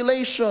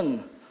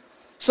manipulation.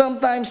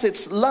 Sometimes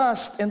it's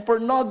lust and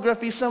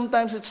pornography.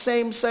 Sometimes it's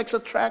same-sex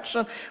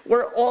attraction.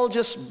 We're all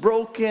just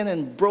broken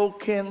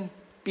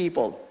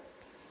people.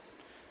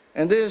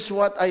 And this is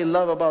what I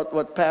love about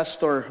what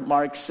Pastor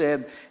Mark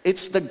said.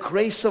 It's the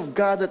grace of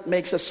God that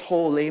makes us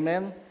whole.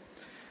 Amen?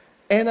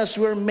 And as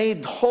we're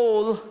made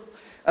whole,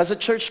 as a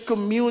church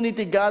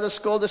community, God has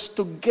called us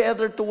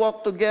together to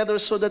walk together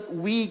so that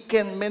we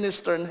can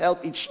minister and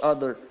help each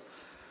other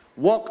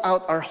walk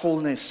out our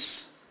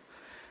wholeness.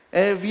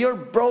 And if you're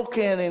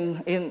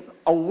broken in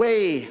a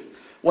way,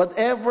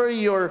 whatever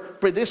your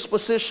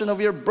predisposition of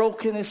your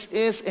brokenness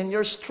is, and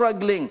you're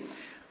struggling,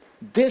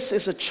 this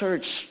is a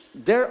church.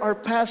 There are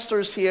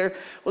pastors here who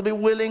will be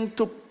willing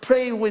to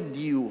pray with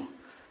you,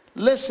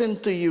 listen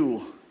to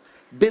you,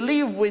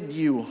 believe with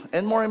you,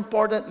 and more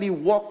importantly,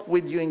 walk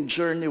with you and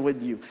journey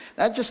with you.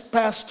 Not just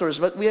pastors,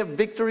 but we have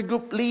Victory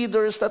Group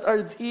leaders that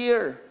are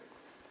here.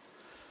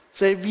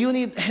 So if you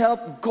need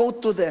help, go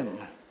to them.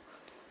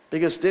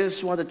 Because this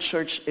is what the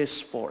church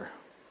is for.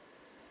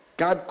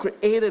 God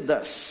created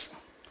us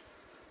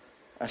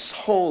as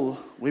whole.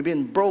 We've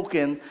been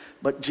broken,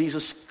 but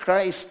Jesus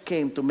Christ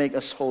came to make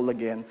us whole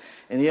again.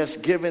 And He has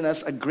given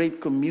us a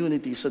great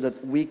community so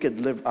that we could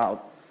live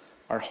out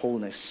our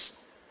wholeness.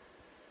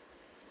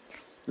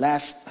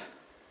 Last,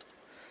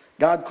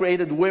 God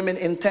created women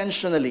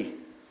intentionally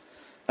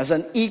as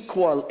an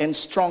equal and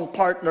strong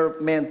partner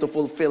of men to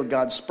fulfill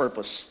God's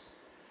purpose.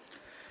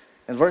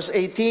 In verse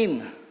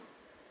 18,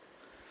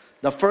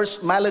 the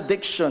first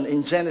malediction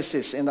in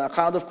Genesis, in the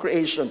account of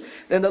creation.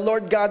 Then the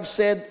Lord God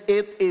said,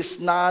 "It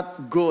is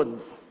not good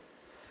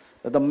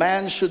that the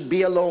man should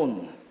be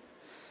alone.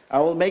 I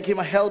will make him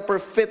a helper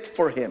fit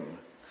for him."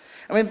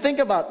 I mean, think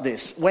about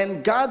this.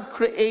 When God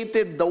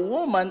created the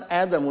woman,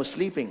 Adam was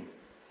sleeping.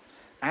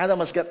 Adam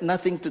has got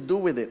nothing to do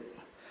with it.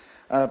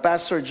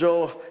 Pastor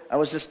Joe, I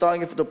was just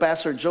talking to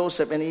Pastor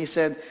Joseph, and he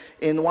said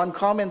in one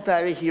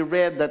commentary he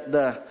read that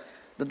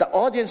the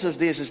audience of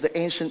this is the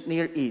ancient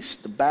Near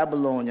East, the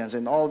Babylonians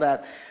and all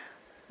that.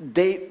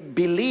 They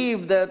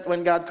believe that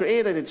when God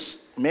created, it's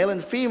male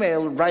and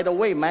female right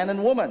away, man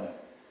and woman.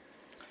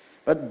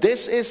 But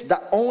this is the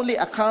only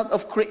account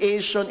of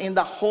creation in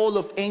the whole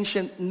of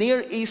ancient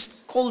Near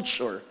East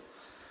culture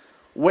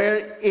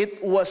where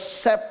it was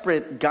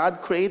separate.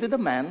 God created the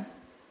man,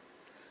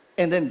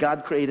 and then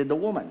God created the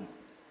woman.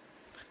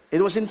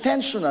 It was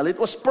intentional. It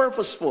was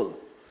purposeful.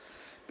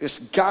 Because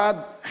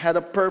God had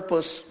a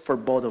purpose for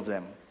both of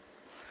them.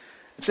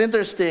 It's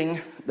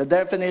interesting, the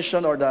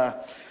definition or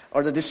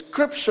the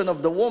description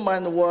of the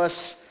woman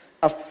was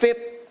a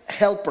fit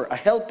helper, a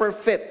helper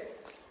fit.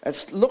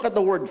 Let's look at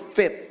the word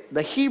fit.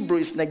 The Hebrew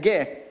is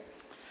negeh,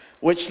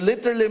 which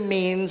literally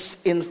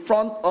means in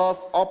front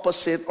of,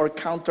 opposite, or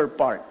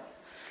counterpart.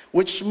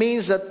 Which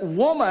means that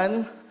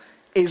woman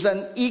is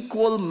an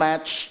equal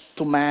match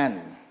to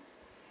man.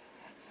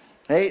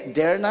 Hey,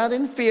 they're not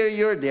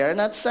inferior, they're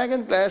not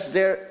second class,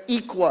 they're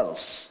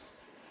equals.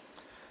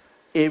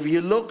 If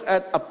you look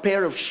at a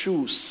pair of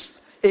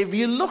shoes, if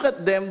you look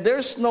at them,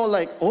 there's no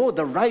like, oh,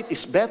 the right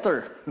is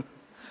better.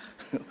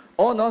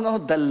 Oh, no,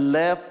 the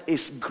left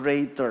is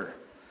greater.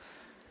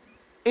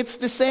 It's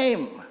the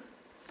same.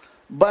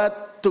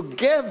 But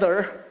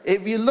together,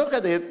 if you look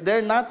at it,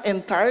 they're not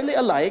entirely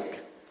alike,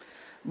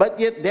 but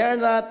yet they're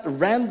not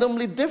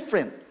randomly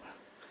different.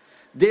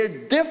 They're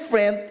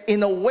different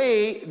in a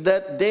way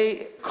that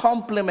they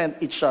complement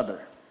each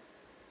other.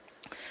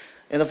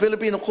 In the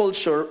Filipino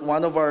culture,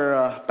 one of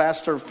our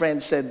pastor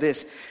friends said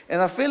this.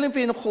 In a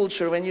Filipino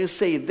culture, when you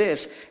say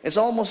this, it's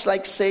almost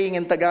like saying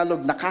in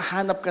Tagalog,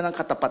 nakahanap ka ng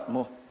katapat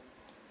mo.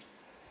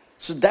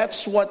 So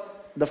that's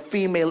what the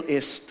female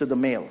is to the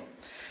male.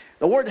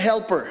 The word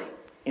helper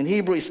in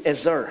Hebrew is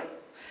ezer.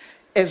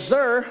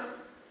 Ezer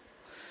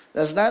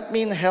does not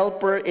mean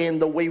helper in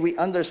the way we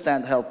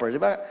understand helper.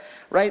 Diba?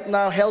 Right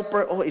now,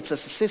 helper, it's an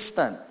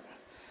assistant.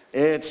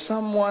 It's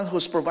someone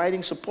who's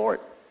providing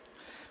support.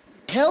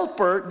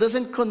 Helper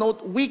doesn't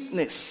connote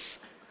weakness.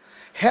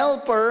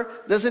 Helper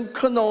doesn't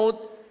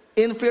connote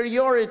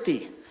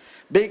inferiority.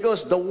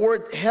 Because the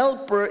word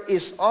helper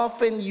is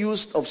often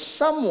used of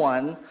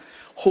someone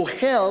who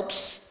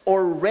helps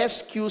or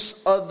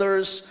rescues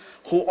others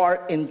who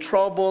are in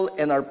trouble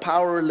and are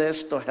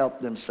powerless to help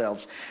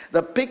themselves.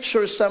 The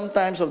picture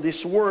sometimes of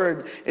this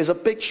word is a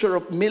picture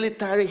of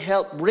military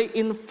help,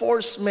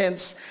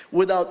 reinforcements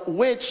without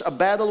which a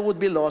battle would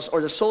be lost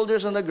or the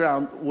soldiers on the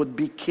ground would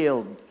be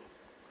killed.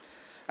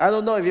 I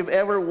don't know if you've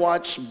ever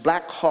watched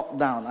Black Hawk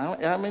Down.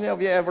 How many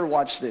of you ever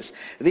watched this?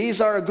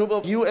 These are a group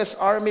of U.S.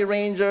 Army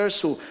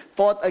Rangers who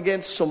fought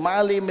against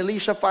Somali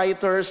militia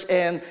fighters.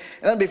 And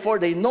then before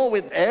they know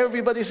it,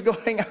 everybody's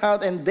going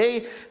out. And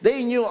they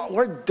knew,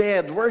 we're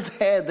dead.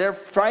 They're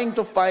trying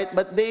to fight,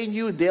 but they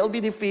knew they'll be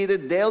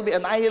defeated, they'll be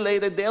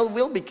annihilated, they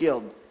will be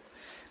killed.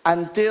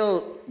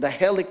 Until the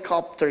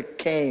helicopter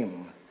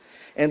came.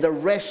 And the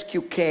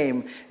rescue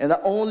came. And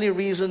the only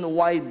reason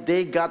why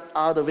they got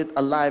out of it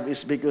alive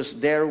is because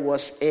there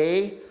was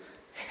a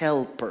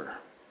helper.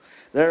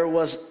 There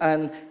was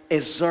an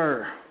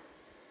ezer.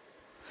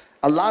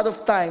 A lot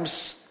of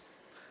times,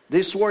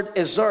 this word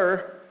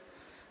ezer,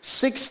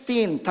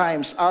 16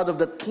 times out of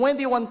the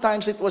 21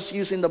 times it was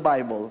used in the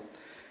Bible,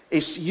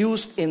 is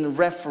used in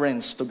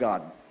reference to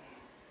God.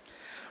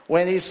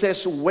 When he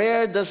says,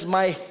 where does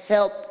my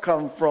help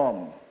come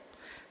from?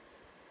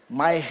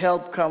 My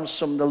help comes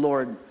from the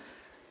Lord.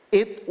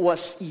 It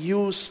was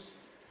used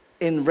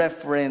in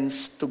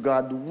reference to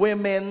God.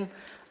 Women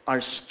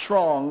are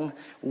strong.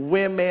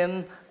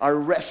 Women are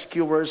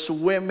rescuers.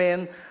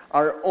 Women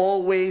are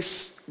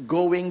always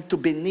going to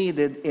be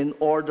needed in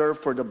order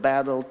for the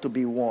battle to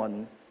be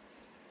won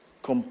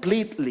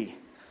completely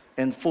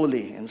and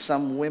fully. And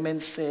some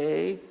women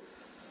say,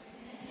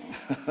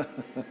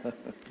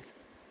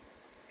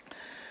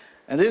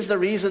 and this is the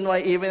reason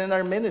why even in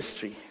our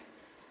ministry,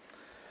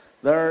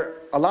 there are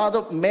a lot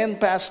of men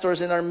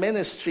pastors in our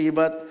ministry,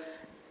 but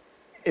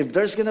if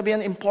there's going to be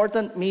an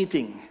important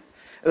meeting,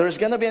 there's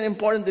going to be an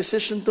important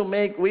decision to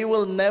make, we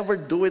will never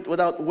do it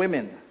without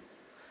women.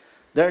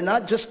 They're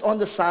not just on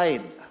the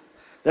side.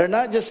 They're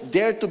not just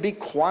there to be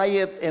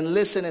quiet and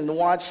listen and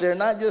watch. They're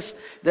not just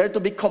there to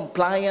be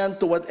compliant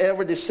to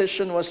whatever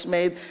decision was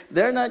made.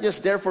 They're not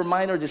just there for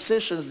minor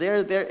decisions.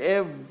 They're there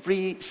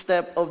every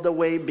step of the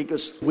way,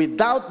 because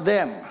without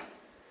them,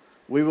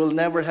 we will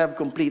never have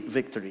complete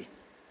victory.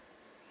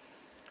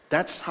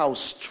 That's how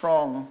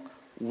strong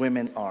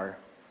women are.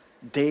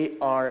 They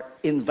are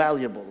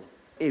invaluable.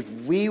 If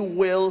we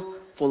will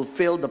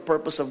fulfill the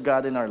purpose of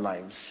God in our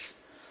lives,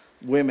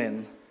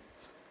 women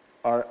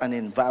are an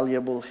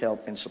invaluable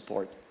help and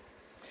support.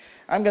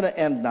 I'm going to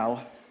end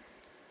now.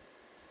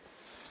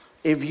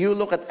 If you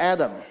look at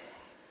Adam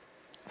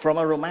from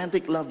a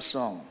romantic love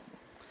song,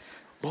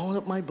 bone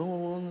of my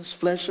bones,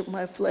 flesh of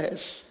my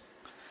flesh.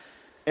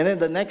 And then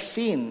the next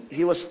scene,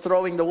 he was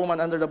throwing the woman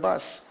under the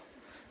bus.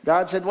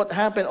 God said, what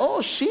happened?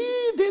 Oh, she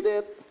did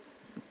it.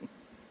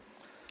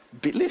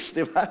 Bilis,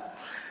 di ba?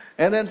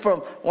 And then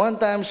from one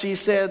time she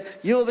said,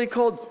 you'll be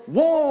called,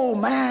 whoa,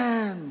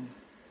 man.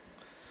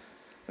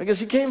 Because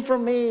you came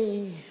from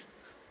me.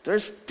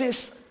 There's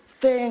this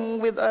thing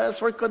with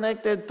us. We're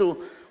connected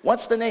to,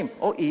 what's the name?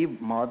 Oh, Eve,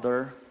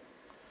 mother,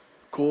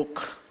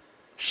 cook,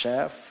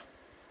 chef,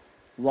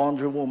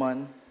 laundry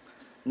woman.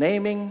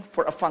 Naming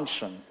for a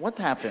function. What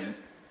happened?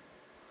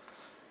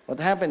 What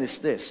happened is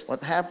this.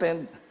 What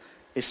happened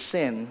is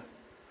sin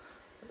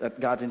that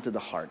got into the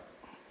heart.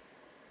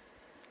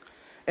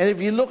 And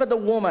if you look at the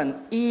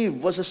woman,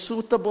 Eve was a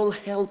suitable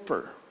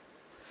helper.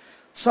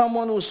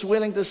 Someone who's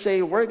willing to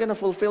say, we're going to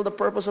fulfill the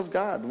purpose of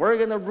God. We're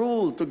going to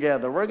rule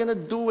together. We're going to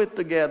do it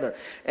together.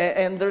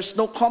 And there's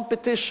no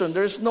competition.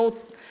 There's no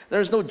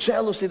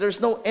jealousy. There's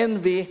no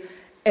envy.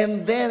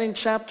 And then in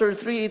chapter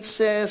 3, it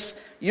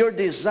says, your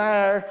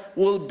desire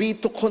will be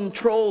to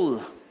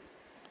control.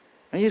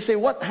 And you say,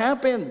 what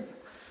happened?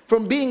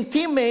 From being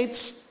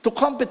teammates to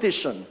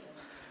competition.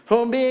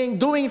 From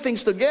doing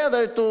things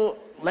together to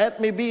let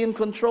me be in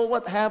control.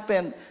 What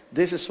happened?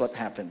 This is what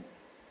happened.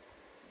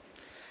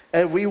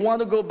 And we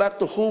want to go back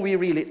to who we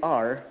really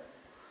are.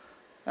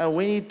 And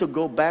we need to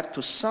go back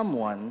to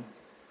someone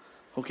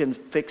who can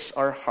fix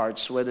our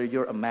hearts, whether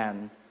you're a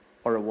man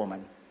or a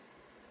woman.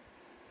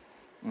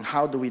 And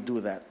how do we do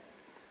that?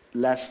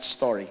 Last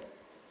story.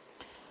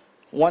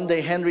 One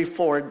day, Henry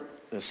Ford,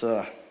 there's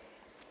a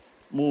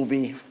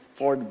movie,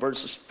 Ford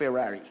versus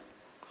Ferrari.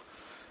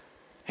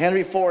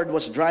 Henry Ford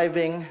was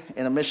driving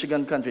in a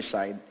Michigan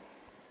countryside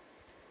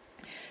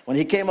when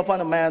he came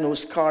upon a man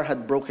whose car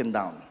had broken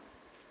down.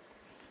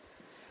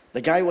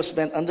 The guy was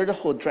bent under the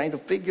hood trying to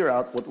figure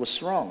out what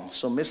was wrong.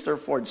 So Mr.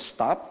 Ford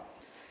stopped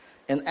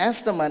and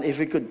asked the man if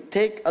he could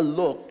take a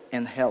look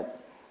and help.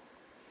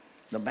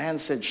 The man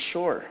said,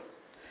 sure.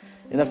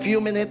 In a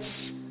few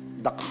minutes,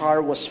 the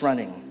car was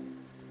running.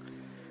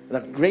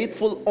 The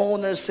grateful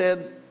owner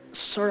said,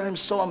 sir, I'm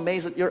so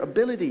amazed at your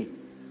ability.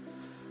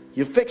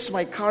 You fixed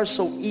my car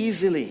so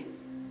easily.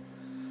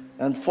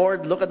 And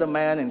Ford looked at the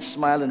man and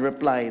smiled and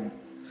replied,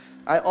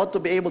 I ought to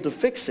be able to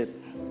fix it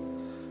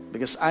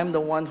because I'm the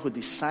one who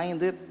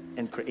designed it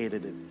and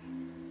created it.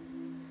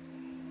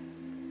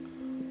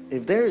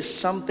 If there is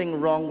something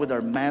wrong with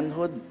our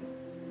manhood,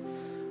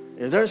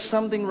 if there's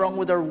something wrong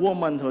with our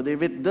womanhood,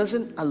 if it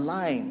doesn't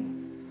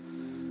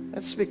align,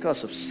 that's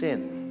because of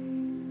sin.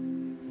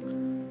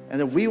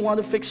 And if we want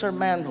to fix our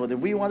manhood, if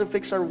we want to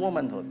fix our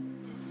womanhood,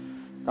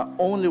 the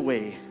only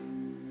way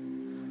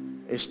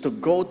is to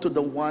go to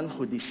the one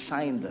who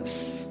designed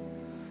us,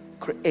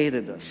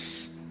 created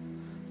us.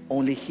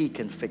 Only He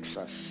can fix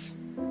us.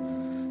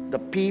 The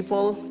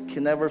people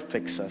can never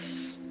fix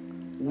us.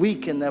 We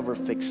can never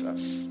fix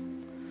us.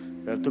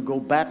 We have to go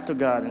back to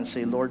God and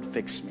say, Lord,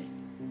 fix me.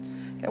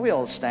 Can we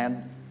all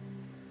stand?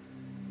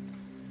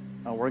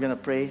 Now we're going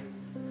to pray.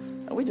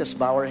 And we just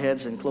bow our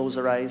heads and close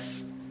our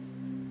eyes.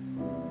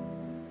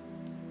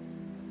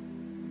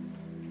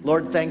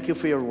 Lord, thank you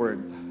for your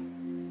word.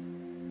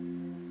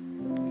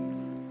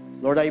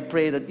 Lord, I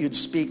pray that you'd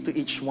speak to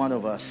each one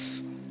of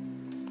us.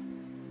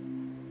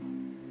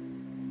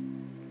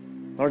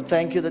 Lord,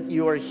 thank you that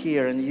you are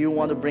here and you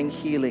want to bring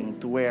healing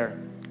to where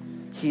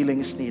healing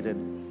is needed.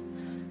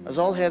 As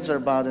all heads are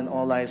bowed and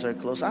all eyes are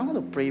closed, I want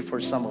to pray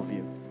for some of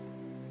you.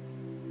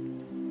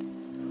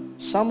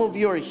 Some of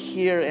you are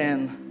here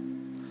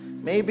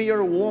and maybe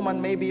you're a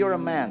woman, maybe you're a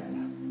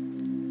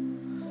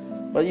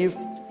man. But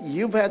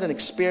you've had an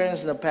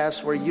experience in the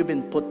past where you've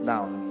been put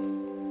down.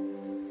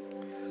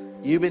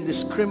 You've been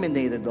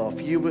discriminated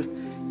of.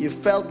 You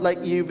felt like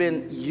you've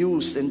been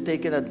used and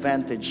taken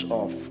advantage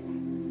of.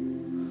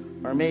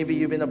 Or maybe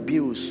you've been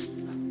abused.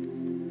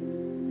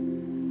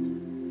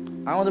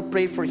 I want to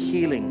pray for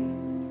healing.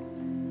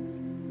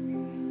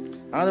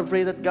 I want to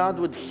pray that God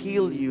would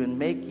heal you and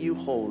make you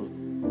whole.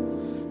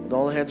 With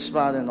all heads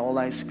bowed and all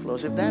eyes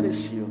closed. If that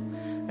is you,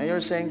 and you're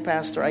saying,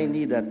 Pastor, I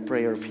need that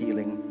prayer of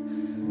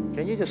healing,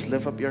 can you just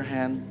lift up your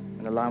hand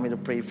and allow me to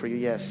pray for you?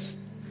 Yes.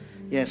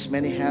 Yes,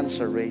 many hands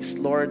are raised.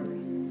 Lord,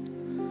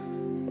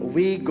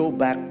 we go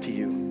back to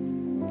you.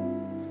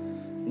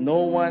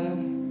 No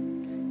one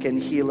can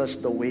heal us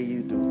the way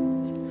you do.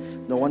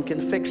 No one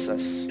can fix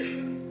us.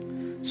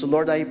 So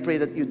Lord, I pray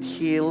that you'd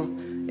heal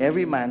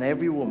every man,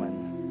 every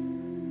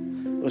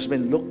woman who's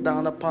been looked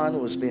down upon,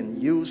 who's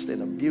been used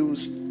and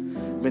abused,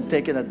 been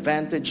taken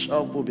advantage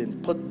of, who've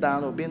been put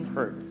down, who've been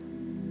hurt.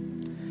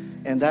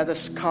 And that has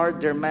scarred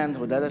their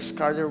manhood, that has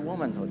scarred their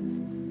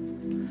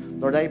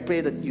womanhood. Lord, I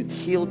pray that you'd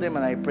heal them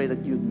and I pray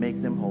that you'd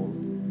make them whole.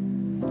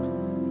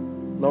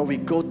 Lord, we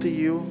go to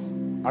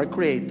you, our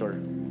Creator.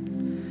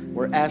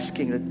 We're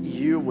asking that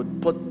you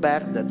would put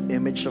back that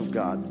image of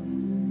God,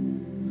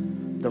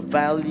 the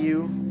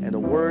value and the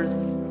worth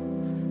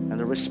and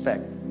the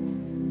respect.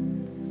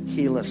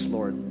 Heal us,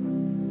 Lord.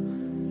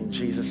 In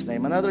Jesus'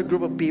 name. Another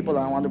group of people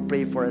I want to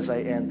pray for as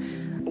I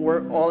end.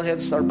 Where all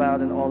heads are bowed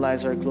and all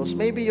eyes are closed.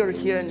 Maybe you're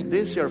here and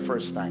this is your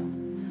first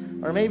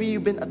time. Or maybe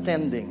you've been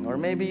attending. Or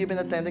maybe you've been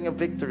attending a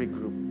victory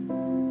group.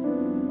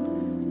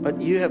 But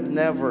you have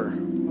never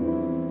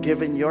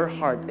given your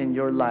heart and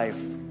your life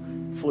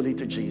fully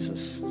to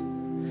Jesus.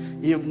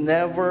 You've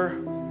never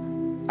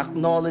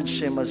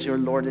acknowledged Him as your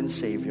Lord and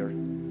Savior.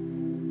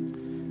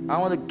 I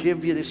want to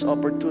give you this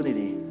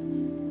opportunity.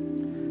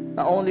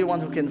 The only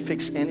one who can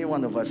fix any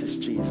one of us is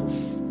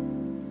Jesus.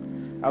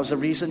 That was the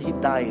reason He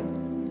died.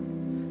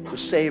 To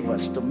save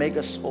us, to make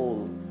us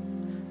whole,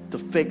 to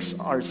fix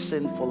our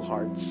sinful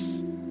hearts.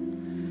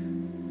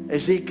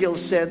 Ezekiel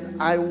said,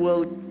 I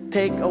will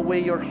take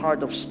away your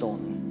heart of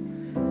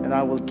stone and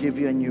I will give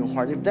you a new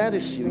heart. If that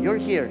is you, you're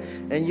here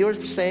and you're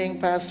saying,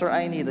 Pastor,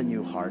 I need a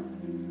new heart.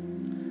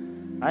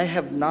 I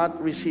have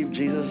not received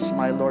Jesus as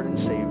my Lord and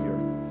Savior.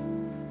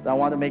 I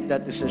want to make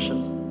that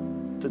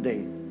decision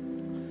today.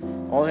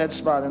 All heads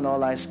bowed and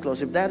all eyes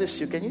closed. If that is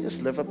you, can you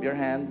just lift up your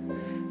hand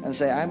and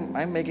say,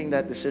 I'm making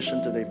that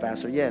decision today,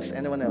 Pastor? Yes.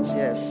 Anyone else?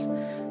 Yes.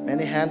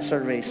 Many hands are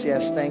raised.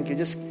 Yes, thank you.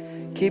 Just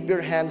keep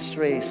your hands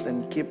raised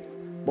and keep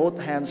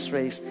both hands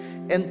raised.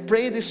 And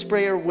pray this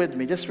prayer with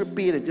me. Just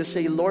repeat it. Just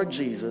say, Lord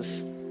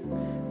Jesus,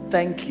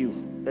 thank you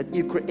that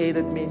you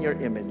created me in your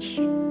image.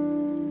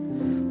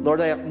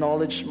 Lord, I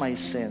acknowledge my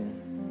sin.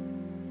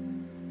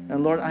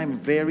 And Lord, I'm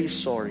very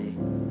sorry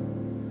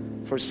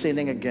for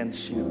sinning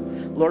against you.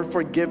 Lord,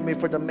 forgive me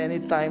for the many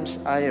times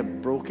I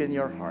have broken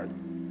your heart.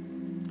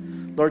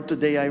 Lord,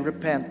 today I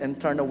repent and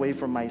turn away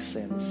from my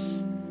sins.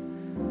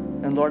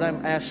 And Lord,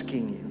 I'm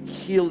asking you,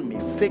 heal me,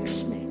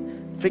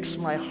 fix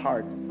my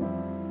heart,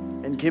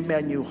 and give me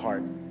a new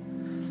heart.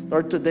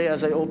 Lord, today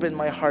as I open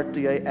my heart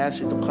to you, I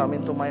ask you to come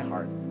into my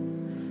heart.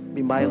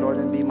 Be my Lord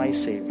and be my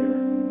Savior.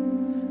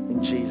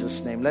 In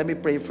Jesus' name. Let me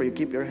pray for you.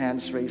 Keep your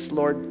hands raised.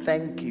 Lord,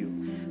 thank you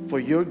for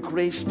your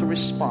grace to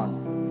respond.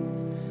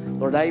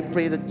 Lord, I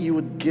pray that you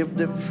would give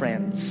them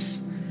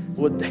friends,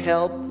 would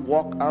help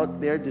walk out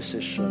their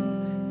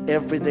decision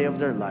every day of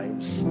their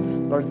lives.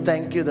 Lord,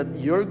 thank you that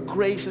your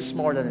grace is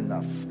more than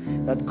enough,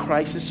 that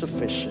Christ is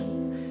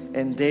sufficient,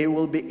 and they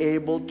will be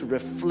able to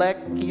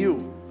reflect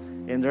you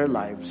in their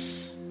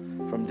lives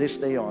from this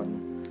day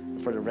on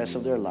for the rest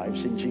of their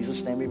lives. In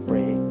Jesus' name we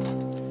pray.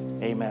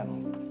 Amen.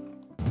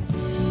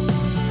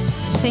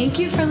 Thank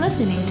you for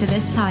listening to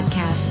this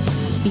podcast.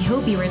 We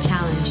hope you were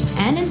challenged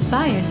and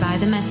inspired by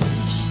the message.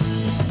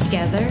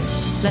 Together,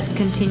 let's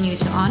continue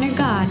to honor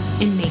God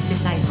and make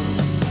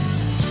disciples.